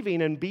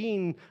deceiving and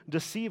being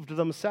deceived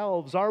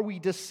themselves. Are we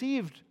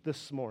deceived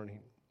this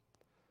morning?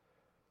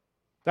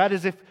 That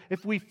is,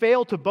 if we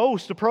fail to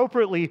boast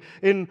appropriately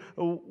in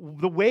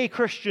the way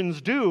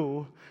Christians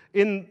do,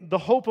 in the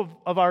hope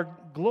of our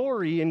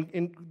glory,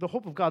 in the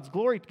hope of God's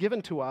glory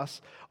given to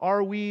us,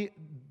 are we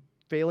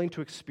failing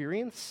to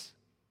experience?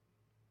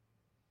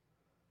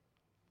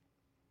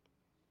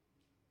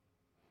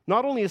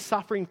 Not only is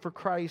suffering for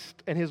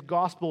Christ and His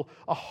gospel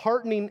a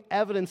heartening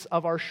evidence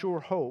of our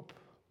sure hope,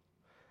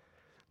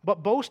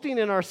 but boasting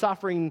in our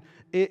suffering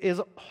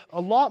is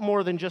a lot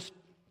more than just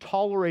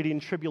tolerating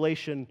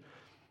tribulation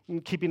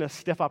and keeping a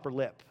stiff upper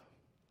lip.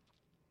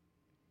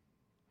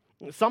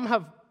 Some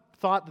have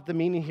thought that the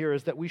meaning here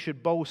is that we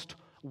should boast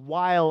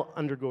while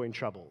undergoing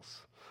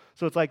troubles.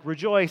 So it's like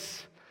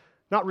rejoice,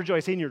 not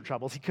rejoice in your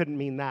troubles. He couldn't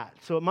mean that.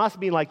 So it must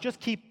mean like just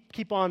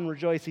keep on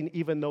rejoicing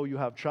even though you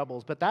have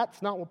troubles. But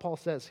that's not what Paul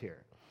says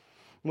here.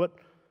 What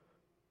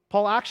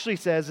Paul actually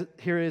says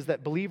here is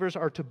that believers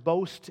are to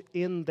boast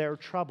in their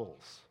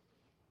troubles.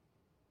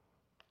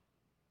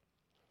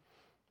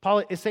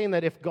 Paul is saying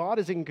that if God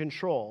is in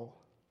control,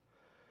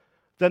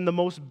 then the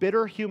most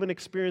bitter human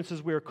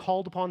experiences we are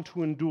called upon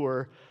to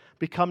endure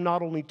become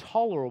not only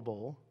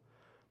tolerable,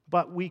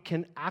 but we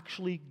can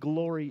actually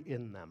glory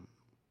in them.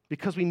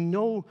 Because we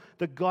know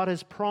that God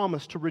has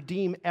promised to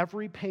redeem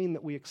every pain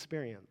that we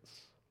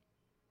experience.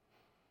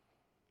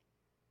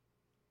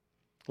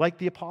 Like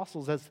the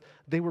apostles, as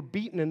they were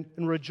beaten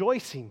and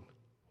rejoicing.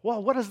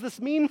 Well, what does this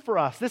mean for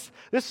us?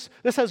 This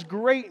has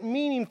great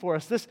meaning for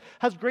us. This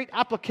has great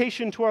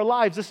application to our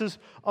lives. This is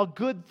a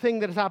good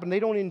thing that has happened.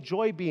 They don't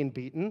enjoy being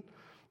beaten,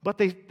 but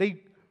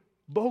they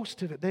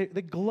boast in it.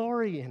 They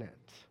glory in it.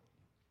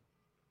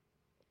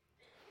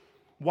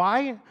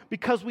 Why?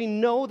 Because we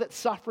know that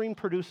suffering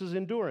produces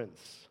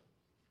endurance.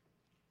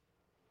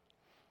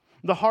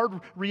 The hard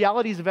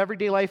realities of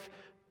everyday life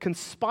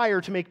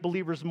conspire to make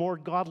believers more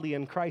godly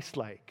and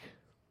Christ-like.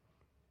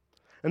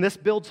 And this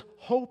builds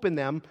hope in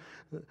them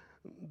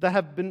that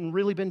have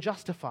really been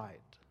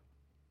justified.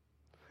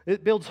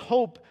 It builds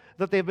hope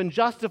that they've been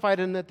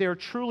justified and that they're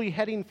truly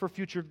heading for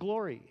future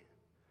glory.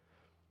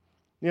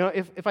 You know,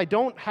 if I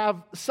don't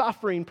have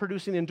suffering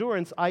producing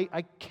endurance,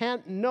 I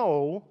can't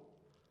know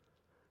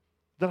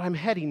that I'm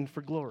heading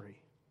for glory.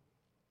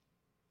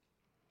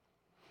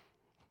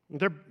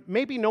 There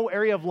may be no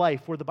area of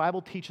life where the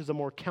Bible teaches a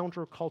more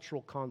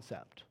countercultural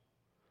concept.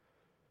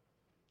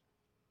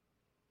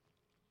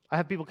 I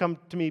have people come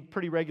to me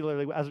pretty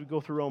regularly as we go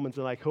through Romans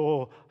and like,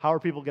 oh, how are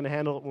people going to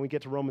handle it when we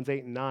get to Romans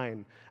 8 and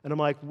 9? And I'm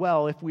like,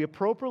 well, if we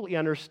appropriately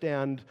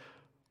understand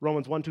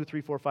Romans 1, 2, 3,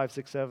 4, 5,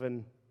 6,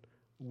 7,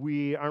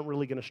 we aren't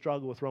really going to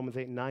struggle with Romans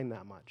 8 and 9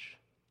 that much.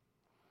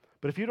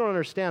 But if you don't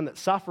understand that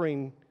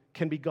suffering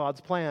can be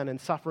God's plan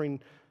and suffering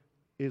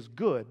is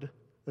good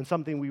and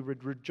something we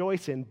would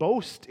rejoice in,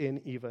 boast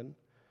in even,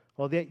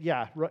 well,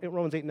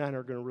 Romans 8 and 9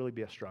 are going to really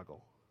be a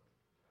struggle.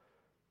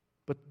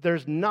 But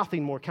there's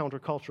nothing more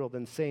countercultural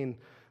than saying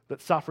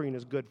that suffering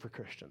is good for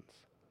Christians.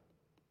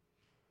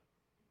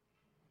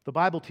 The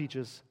Bible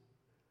teaches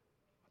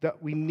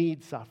that we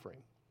need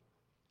suffering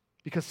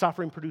because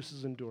suffering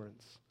produces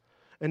endurance,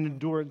 and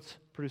endurance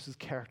produces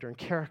character, and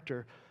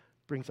character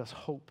brings us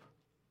hope.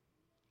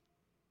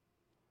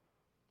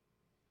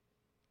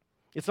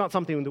 It's not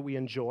something that we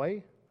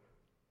enjoy,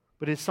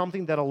 but it's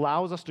something that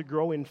allows us to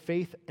grow in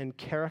faith and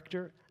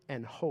character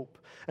and hope.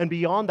 And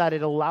beyond that,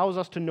 it allows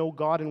us to know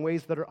God in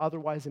ways that are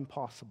otherwise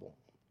impossible.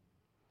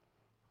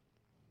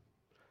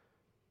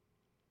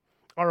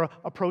 Our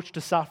approach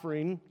to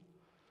suffering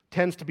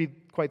tends to be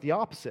quite the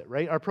opposite,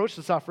 right? Our approach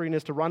to suffering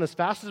is to run as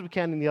fast as we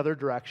can in the other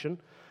direction.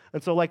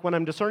 And so like when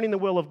I'm discerning the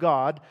will of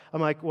God,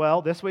 I'm like,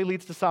 well, this way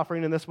leads to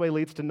suffering and this way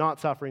leads to not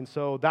suffering.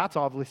 So that's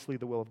obviously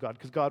the will of God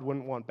because God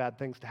wouldn't want bad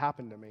things to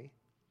happen to me.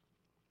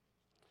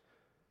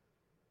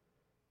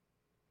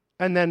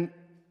 And then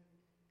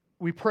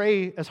we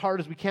pray as hard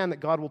as we can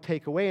that God will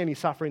take away any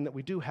suffering that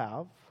we do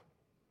have.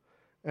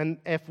 And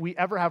if we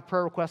ever have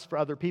prayer requests for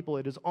other people,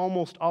 it is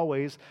almost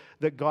always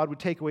that God would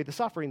take away the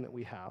suffering that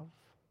we have.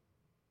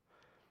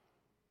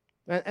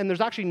 And there's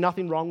actually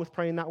nothing wrong with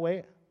praying that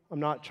way. I'm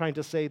not trying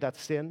to say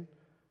that's sin.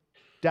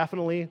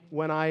 Definitely,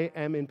 when I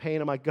am in pain,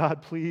 I'm like,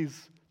 God,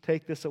 please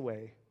take this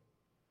away.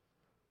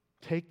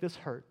 Take this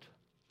hurt.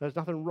 There's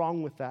nothing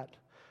wrong with that.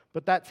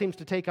 But that seems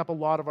to take up a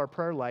lot of our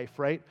prayer life,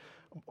 right?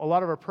 A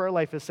lot of our prayer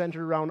life is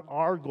centered around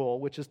our goal,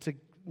 which is to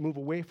move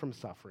away from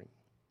suffering.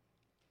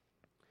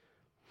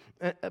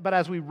 But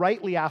as we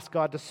rightly ask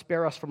God to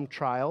spare us from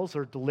trials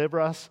or deliver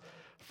us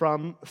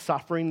from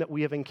suffering that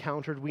we have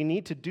encountered, we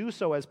need to do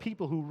so as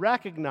people who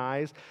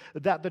recognize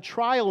that the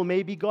trial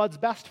may be God's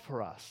best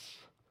for us.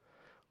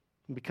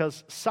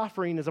 Because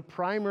suffering is a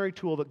primary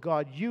tool that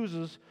God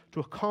uses to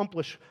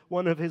accomplish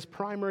one of his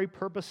primary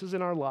purposes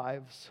in our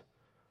lives,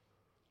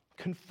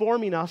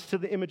 conforming us to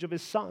the image of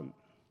his Son.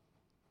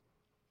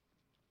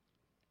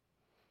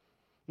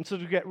 And so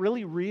to get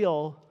really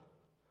real,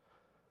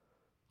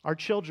 our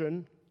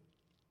children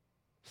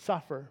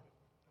suffer.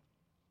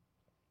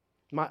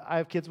 I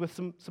have kids with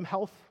some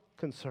health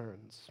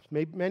concerns.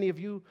 Maybe many of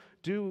you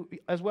do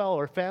as well,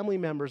 or family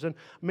members. And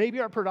maybe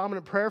our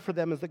predominant prayer for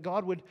them is that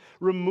God would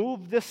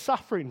remove this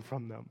suffering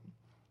from them.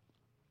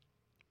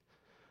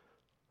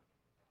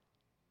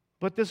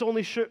 But this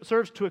only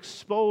serves to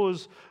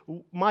expose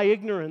my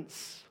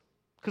ignorance.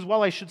 Because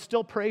while I should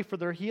still pray for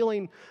their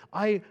healing,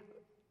 I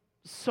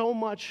so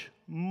much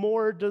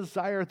more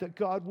desire that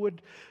God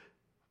would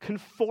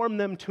conform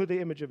them to the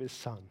image of his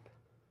Son.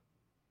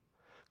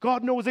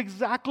 God knows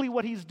exactly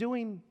what he's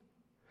doing.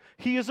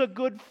 He is a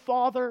good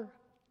father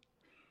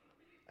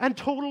and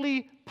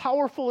totally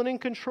powerful and in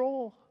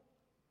control.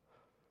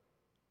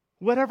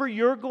 Whatever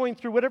you're going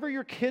through, whatever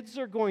your kids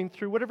are going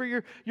through, whatever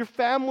your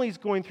family's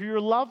going through, your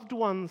loved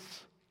ones,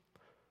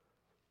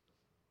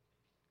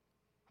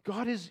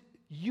 God is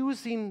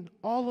using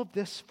all of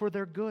this for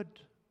their good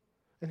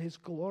and his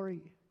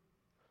glory.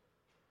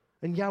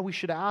 And yeah, we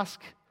should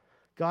ask,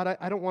 God,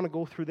 I don't want to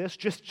go through this,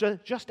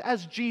 just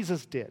as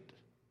Jesus did.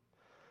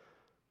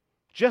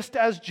 Just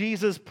as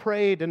Jesus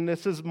prayed, and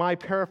this is my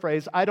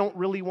paraphrase, I don't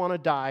really want to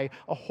die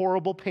a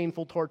horrible,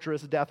 painful,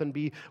 torturous death and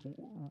be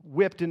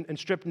whipped and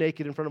stripped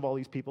naked in front of all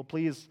these people.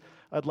 Please,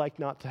 I'd like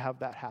not to have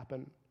that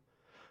happen.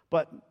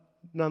 But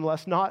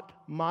nonetheless, not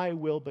my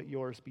will, but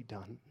yours be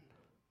done.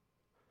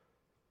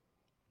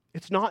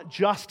 It's not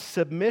just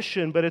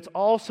submission, but it's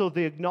also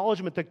the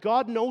acknowledgement that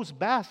God knows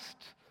best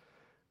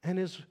and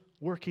is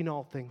working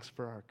all things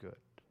for our good,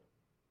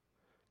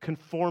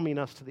 conforming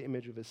us to the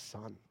image of his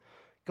Son.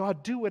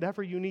 God, do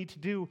whatever you need to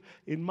do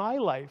in my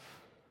life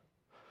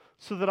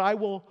so that I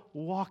will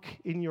walk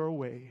in your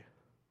way.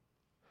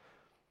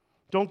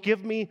 Don't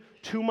give me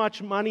too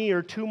much money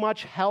or too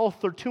much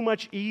health or too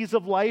much ease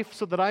of life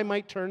so that I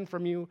might turn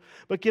from you,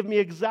 but give me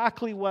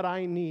exactly what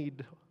I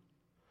need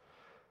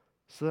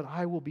so that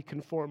I will be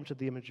conformed to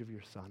the image of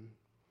your Son.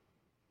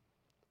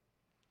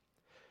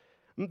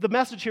 The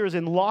message here is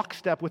in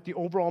lockstep with the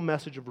overall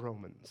message of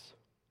Romans.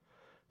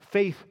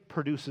 Faith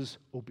produces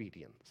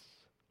obedience.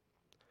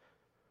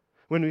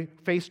 When we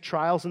face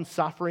trials and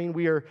suffering,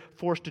 we are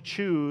forced to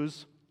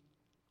choose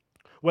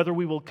whether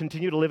we will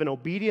continue to live in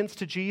obedience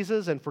to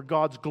Jesus and for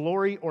God's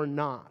glory or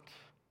not.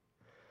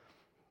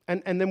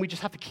 And then we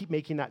just have to keep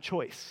making that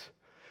choice,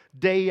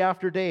 day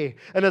after day.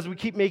 And as we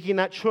keep making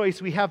that choice,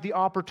 we have the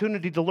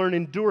opportunity to learn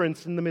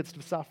endurance in the midst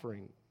of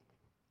suffering.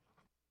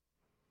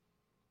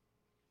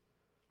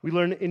 We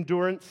learn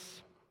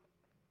endurance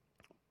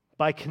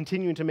by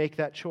continuing to make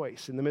that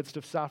choice in the midst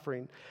of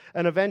suffering.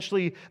 And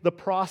eventually, the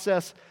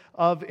process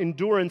of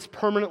endurance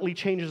permanently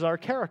changes our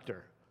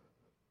character.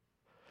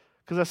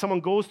 Because as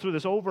someone goes through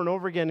this over and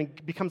over again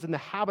and becomes in the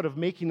habit of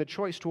making the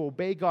choice to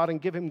obey God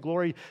and give him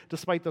glory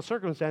despite the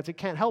circumstance, it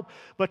can't help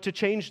but to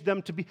change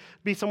them to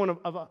be someone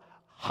of a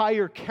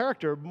higher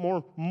character,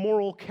 more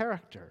moral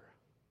character.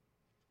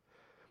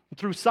 And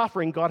through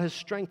suffering, God has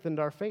strengthened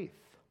our faith.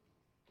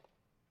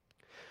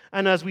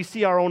 And as we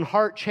see our own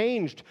heart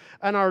changed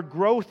and our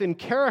growth in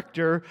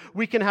character,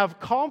 we can have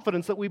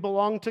confidence that we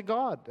belong to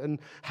God and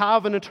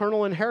have an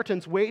eternal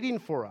inheritance waiting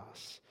for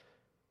us.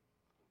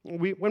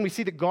 When we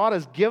see that God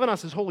has given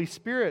us his Holy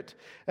Spirit,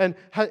 and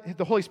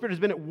the Holy Spirit has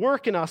been at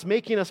work in us,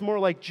 making us more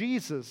like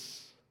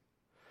Jesus.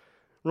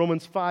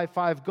 Romans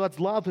 5:5, God's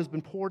love has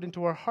been poured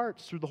into our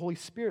hearts through the Holy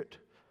Spirit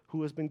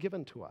who has been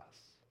given to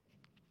us.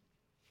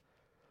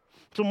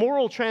 So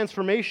moral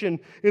transformation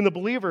in the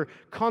believer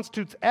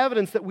constitutes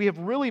evidence that we have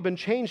really been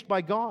changed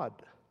by God,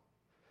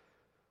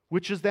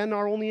 which is then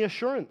our only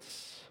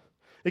assurance.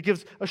 It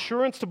gives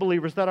assurance to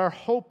believers that our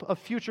hope of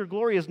future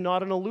glory is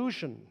not an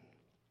illusion.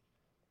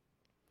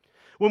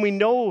 When we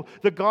know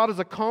that God has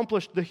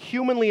accomplished the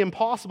humanly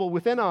impossible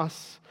within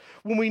us,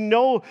 when we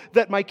know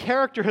that my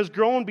character has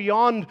grown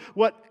beyond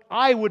what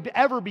I would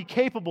ever be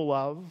capable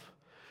of,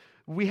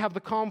 we have the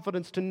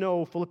confidence to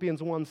know,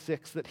 Philippians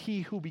 1:6, that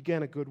he who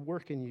began a good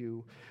work in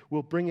you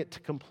will bring it to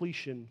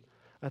completion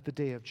at the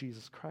day of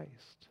Jesus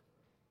Christ.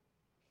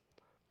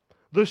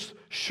 This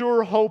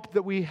sure hope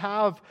that we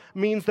have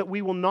means that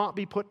we will not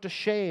be put to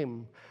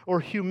shame or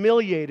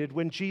humiliated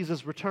when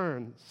Jesus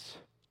returns.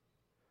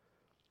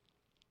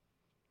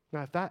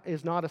 Now, if that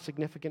is not a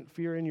significant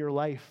fear in your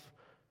life,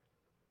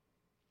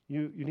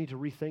 you need to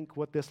rethink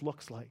what this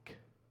looks like.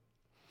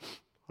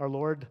 Our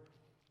Lord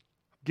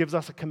gives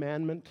us a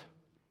commandment.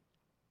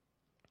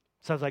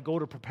 Says, I go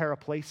to prepare a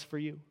place for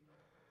you.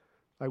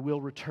 I will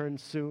return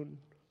soon.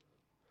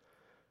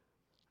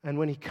 And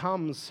when he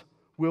comes,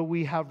 will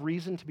we have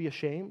reason to be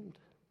ashamed?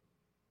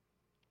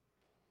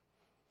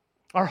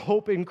 Our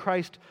hope in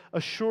Christ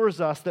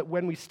assures us that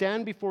when we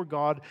stand before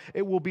God,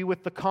 it will be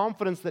with the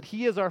confidence that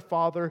He is our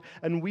Father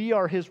and we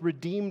are His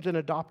redeemed and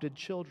adopted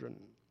children.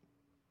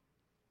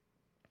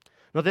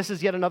 Now, this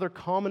is yet another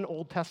common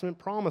Old Testament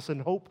promise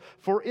and hope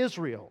for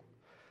Israel,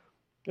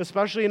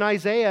 especially in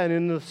Isaiah and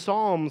in the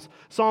Psalms.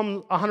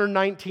 Psalm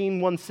 119,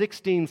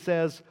 116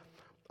 says,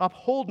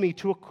 Uphold me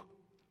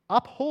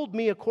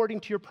according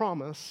to your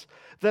promise,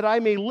 that I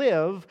may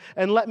live,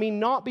 and let me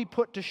not be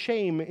put to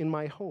shame in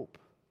my hope.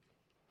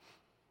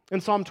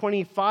 And Psalm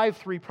 25,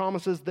 3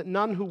 promises that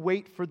none who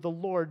wait for the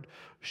Lord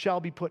shall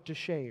be put to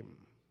shame.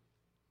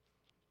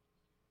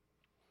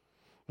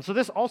 And so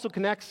this also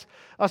connects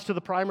us to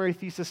the primary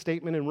thesis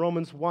statement in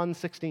Romans 1,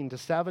 16 to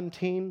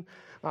 17,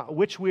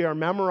 which we are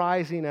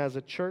memorizing as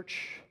a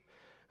church.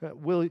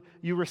 Will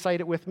you recite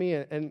it with me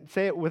and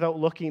say it without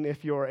looking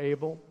if you're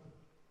able?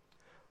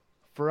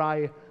 For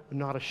I am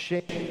not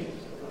ashamed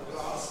of the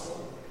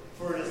gospel,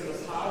 for it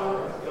is the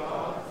power of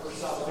God for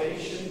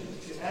salvation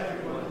to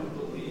everyone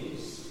who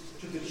believes,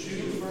 to the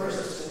Jew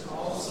first and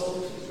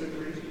also to the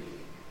Greek.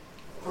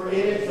 For in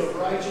it the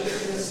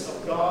righteousness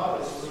of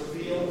God is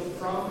revealed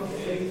from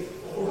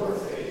faith for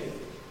faith,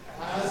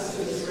 as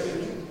it is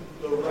written,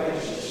 the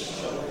righteous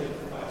shall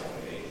live by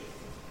faith.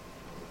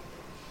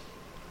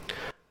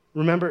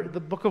 Remember, the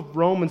book of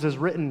Romans is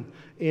written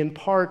in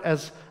part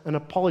as an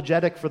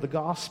apologetic for the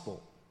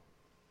gospel.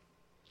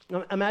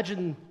 Now,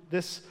 imagine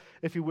this,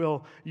 if you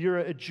will. You're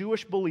a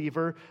Jewish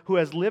believer who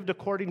has lived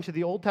according to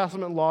the Old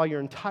Testament law your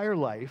entire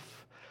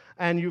life,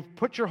 and you've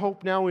put your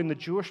hope now in the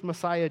Jewish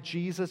Messiah,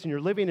 Jesus, and you're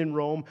living in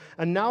Rome,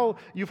 and now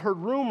you've heard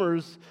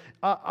rumors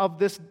of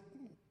this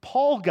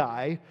Paul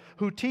guy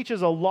who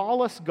teaches a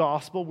lawless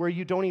gospel where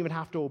you don't even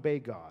have to obey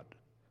God.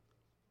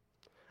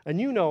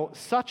 And you know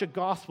such a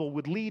gospel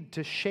would lead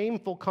to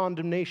shameful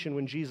condemnation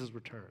when Jesus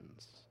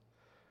returns.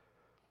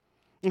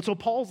 And so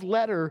Paul's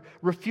letter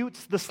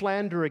refutes the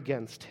slander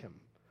against him.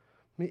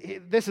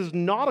 This is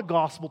not a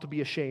gospel to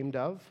be ashamed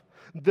of.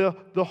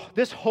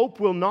 This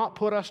hope will not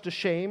put us to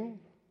shame.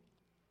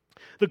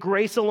 The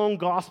grace alone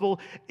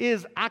gospel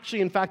is actually,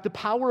 in fact, the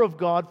power of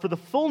God for the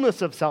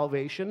fullness of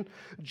salvation,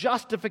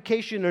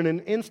 justification in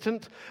an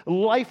instant,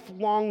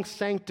 lifelong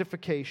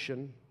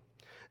sanctification,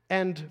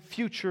 and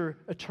future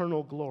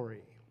eternal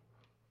glory.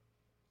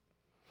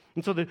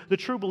 And so the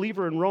true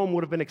believer in Rome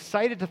would have been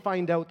excited to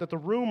find out that the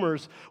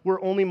rumors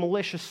were only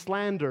malicious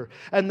slander,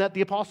 and that the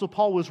Apostle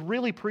Paul was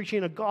really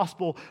preaching a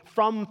gospel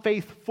from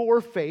faith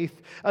for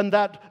faith, and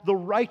that the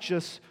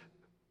righteous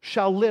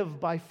shall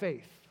live by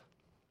faith.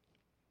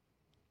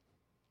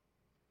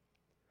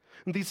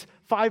 And these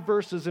 5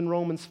 verses in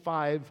Romans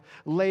 5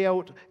 lay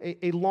out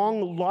a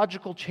long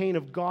logical chain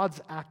of God's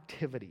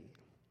activity.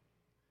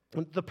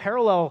 And the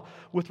parallel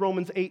with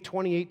Romans 8,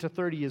 28 to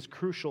 30 is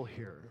crucial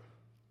here.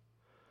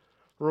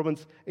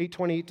 Romans 8,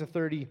 28 to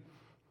 30,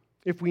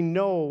 if we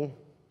know,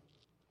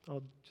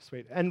 I'll just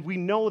wait, and we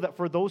know that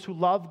for those who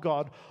love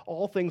God,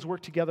 all things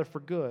work together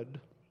for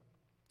good,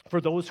 for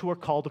those who are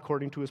called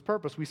according to His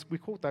purpose. We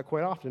quote that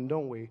quite often,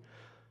 don't we?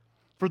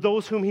 For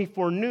those whom He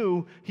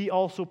foreknew, He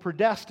also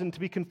predestined to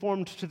be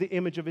conformed to the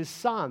image of His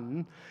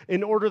Son,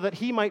 in order that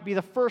He might be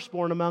the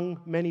firstborn among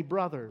many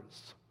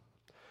brothers.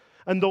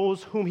 And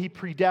those whom He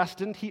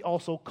predestined, He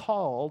also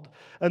called.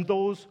 And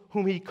those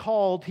whom He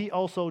called, He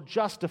also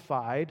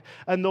justified.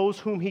 And those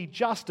whom He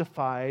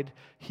justified,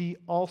 He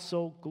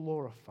also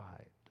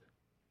glorified.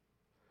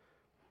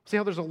 See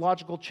how there's a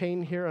logical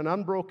chain here, an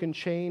unbroken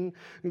chain?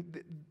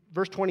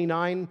 Verse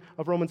 29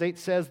 of Romans 8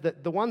 says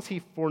that the ones He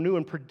foreknew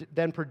and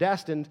then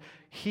predestined,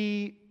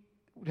 He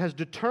has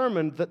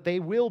determined that they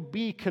will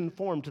be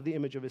conformed to the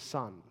image of His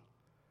Son.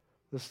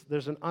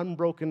 There's an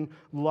unbroken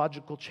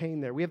logical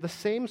chain there. We have the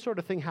same sort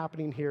of thing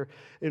happening here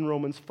in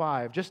Romans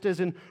 5. Just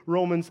as in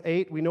Romans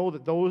 8, we know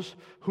that those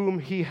whom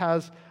He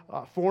has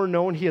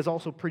foreknown, He has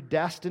also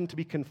predestined to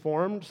be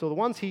conformed. So the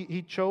ones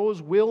He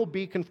chose will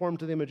be conformed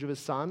to the image of His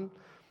Son.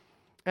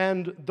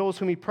 And those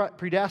whom He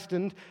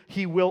predestined,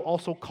 He will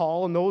also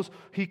call. And those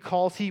He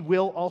calls, He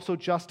will also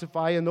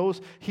justify. And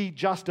those He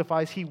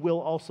justifies, He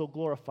will also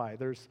glorify.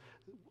 There's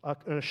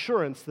an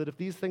assurance that if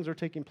these things are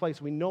taking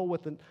place, we know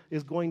what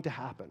is going to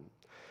happen.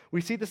 We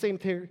see the same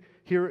thing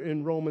here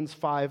in Romans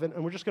 5,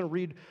 and we're just going to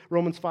read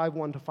Romans 5,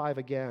 1 to 5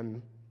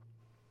 again.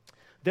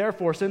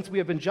 Therefore, since we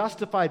have been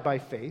justified by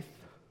faith,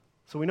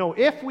 so we know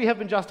if we have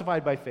been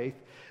justified by faith,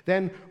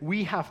 then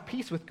we have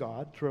peace with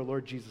God through our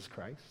Lord Jesus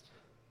Christ.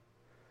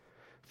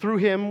 Through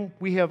Him,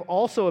 we have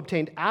also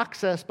obtained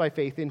access by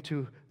faith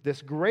into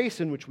this grace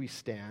in which we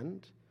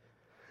stand.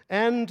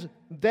 And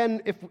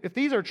then, if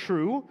these are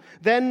true,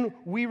 then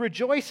we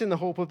rejoice in the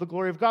hope of the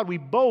glory of God. We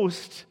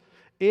boast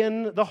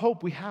in the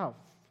hope we have.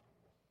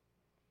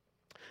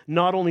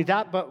 Not only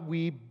that, but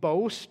we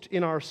boast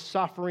in our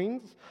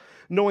sufferings,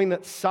 knowing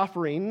that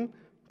suffering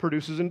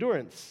produces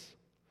endurance.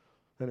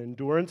 And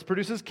endurance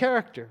produces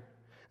character.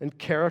 And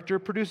character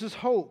produces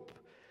hope.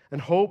 And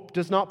hope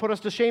does not put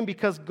us to shame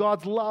because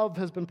God's love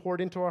has been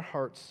poured into our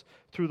hearts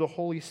through the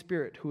Holy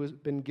Spirit who has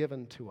been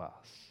given to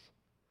us.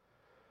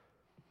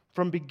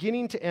 From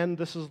beginning to end,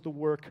 this is the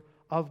work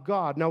of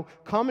God. Now,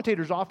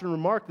 commentators often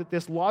remark that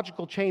this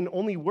logical chain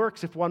only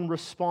works if one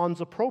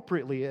responds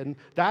appropriately, and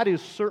that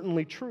is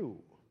certainly true.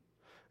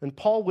 And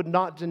Paul would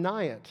not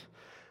deny it.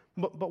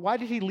 But why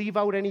did he leave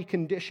out any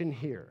condition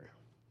here?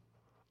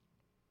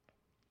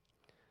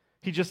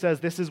 He just says,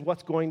 this is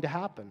what's going to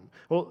happen.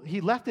 Well,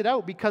 he left it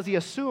out because he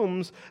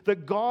assumes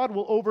that God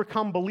will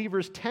overcome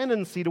believers'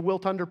 tendency to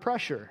wilt under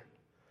pressure.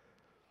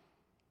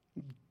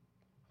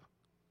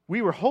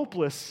 We were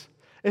hopeless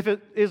if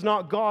it is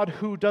not God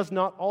who does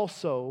not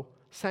also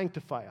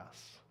sanctify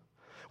us.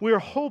 We are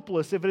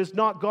hopeless if it is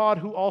not God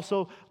who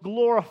also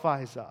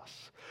glorifies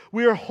us.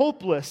 We are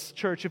hopeless,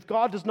 church, if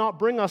God does not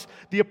bring us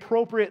the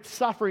appropriate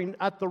suffering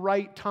at the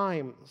right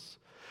times.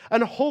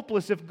 And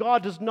hopeless if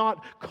God does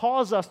not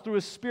cause us through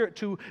His Spirit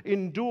to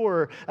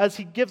endure as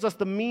He gives us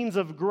the means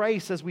of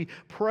grace as we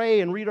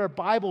pray and read our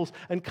Bibles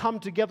and come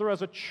together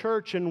as a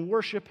church and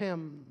worship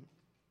Him.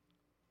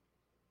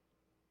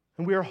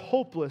 And we are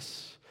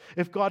hopeless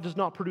if God does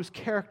not produce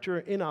character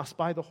in us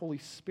by the Holy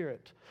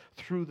Spirit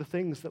through the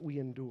things that we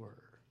endure.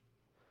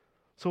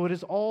 So it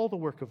is all the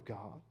work of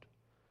God.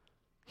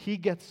 He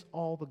gets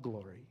all the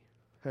glory.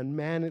 And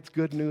man, it's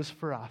good news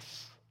for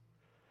us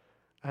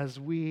as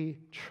we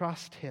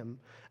trust Him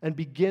and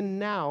begin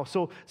now.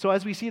 So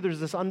as we see there's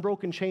this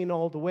unbroken chain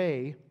all the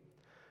way,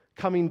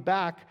 coming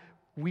back,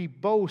 we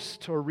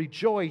boast or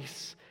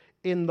rejoice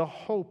in the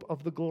hope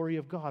of the glory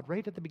of God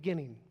right at the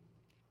beginning.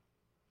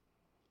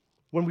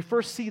 When we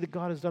first see that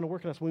God has done a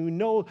work in us, when we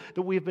know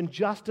that we have been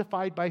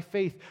justified by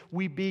faith,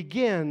 we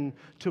begin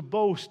to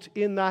boast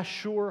in that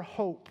sure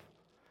hope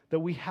that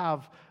we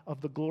have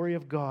of the glory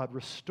of God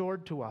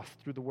restored to us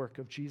through the work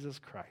of Jesus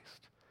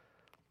Christ.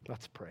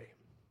 Let's pray.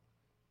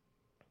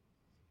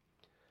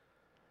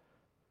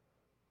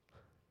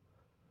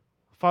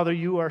 Father,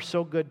 you are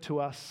so good to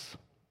us,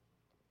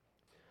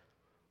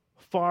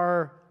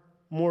 far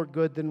more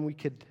good than we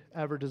could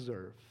ever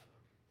deserve.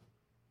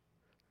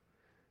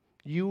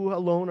 You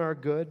alone are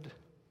good.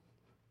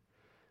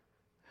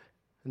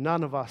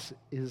 None of us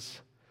is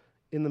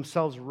in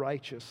themselves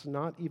righteous,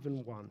 not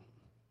even one.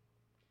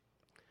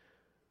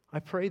 I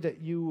pray that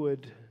you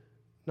would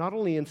not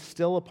only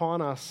instill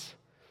upon us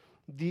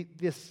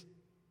this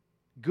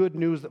good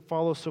news that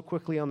follows so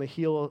quickly on the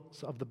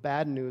heels of the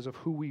bad news of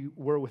who we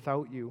were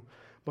without you,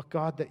 but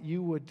God, that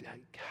you would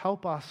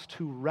help us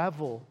to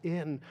revel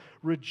in,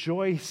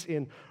 rejoice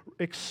in,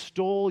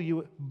 extol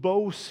you,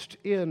 boast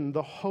in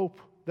the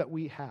hope that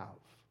we have.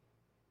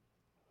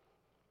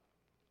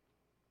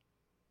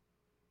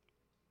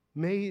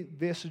 May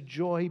this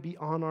joy be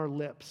on our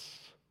lips.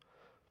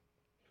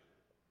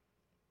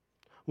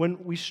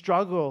 When we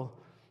struggle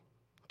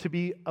to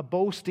be a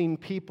boasting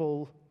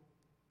people,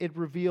 it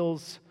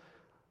reveals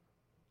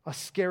a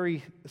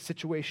scary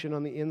situation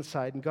on the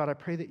inside. And God, I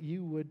pray that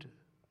you would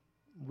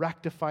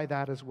rectify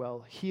that as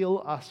well.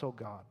 Heal us, oh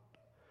God.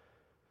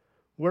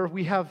 Where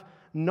we have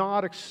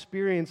not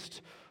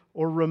experienced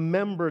or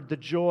remembered the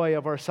joy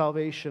of our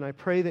salvation, I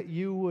pray that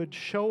you would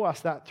show us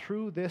that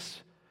through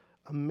this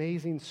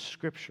amazing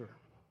Scripture.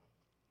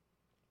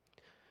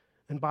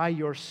 And by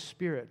your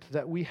Spirit,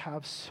 that we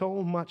have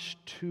so much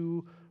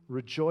to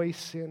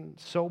rejoice in,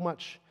 so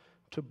much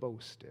to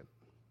boast in.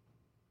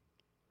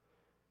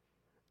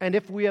 And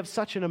if we have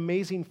such an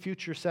amazing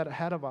future set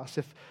ahead of us,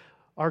 if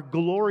our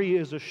glory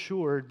is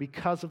assured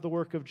because of the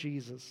work of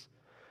Jesus,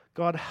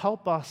 God,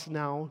 help us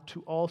now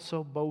to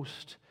also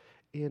boast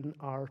in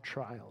our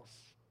trials.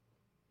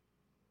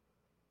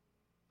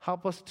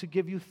 Help us to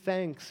give you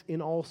thanks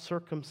in all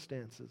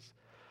circumstances.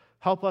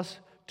 Help us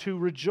to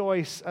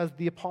rejoice as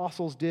the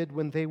apostles did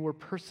when they were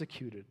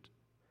persecuted.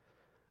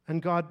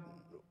 And God,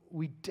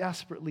 we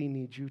desperately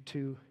need you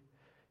to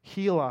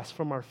heal us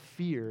from our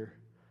fear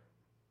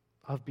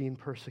of being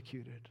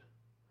persecuted,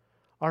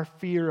 our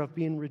fear of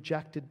being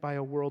rejected by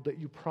a world that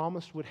you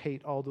promised would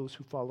hate all those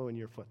who follow in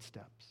your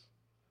footsteps.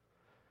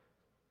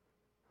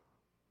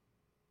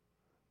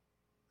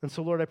 And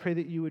so, Lord, I pray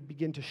that you would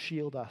begin to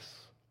shield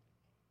us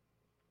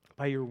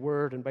by your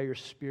word and by your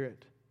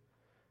Spirit.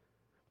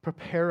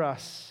 Prepare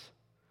us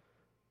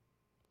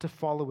to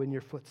follow in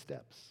your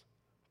footsteps.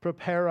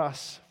 Prepare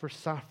us for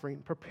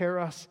suffering. Prepare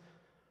us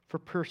for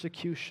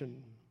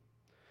persecution.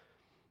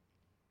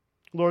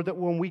 Lord, that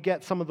when we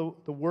get some of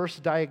the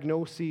worst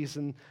diagnoses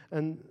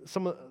and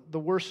some of the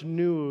worst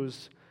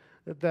news,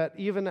 that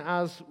even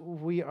as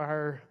we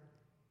are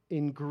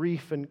in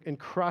grief and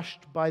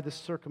crushed by the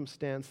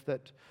circumstance,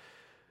 that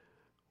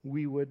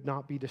we would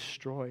not be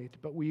destroyed,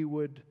 but we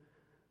would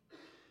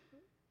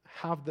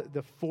have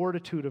the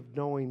fortitude of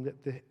knowing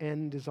that the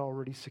end is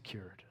already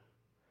secured,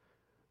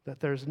 that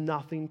there's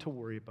nothing to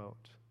worry about,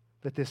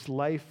 that this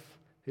life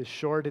is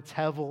short, it's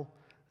hevel,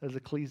 as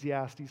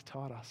Ecclesiastes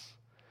taught us,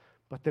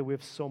 but that we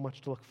have so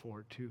much to look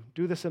forward to.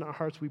 Do this in our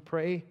hearts, we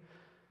pray,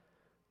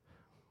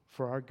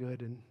 for our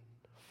good and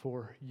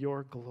for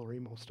your glory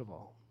most of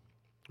all.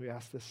 We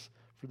ask this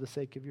for the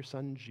sake of your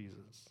Son,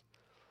 Jesus.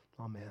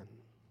 Amen.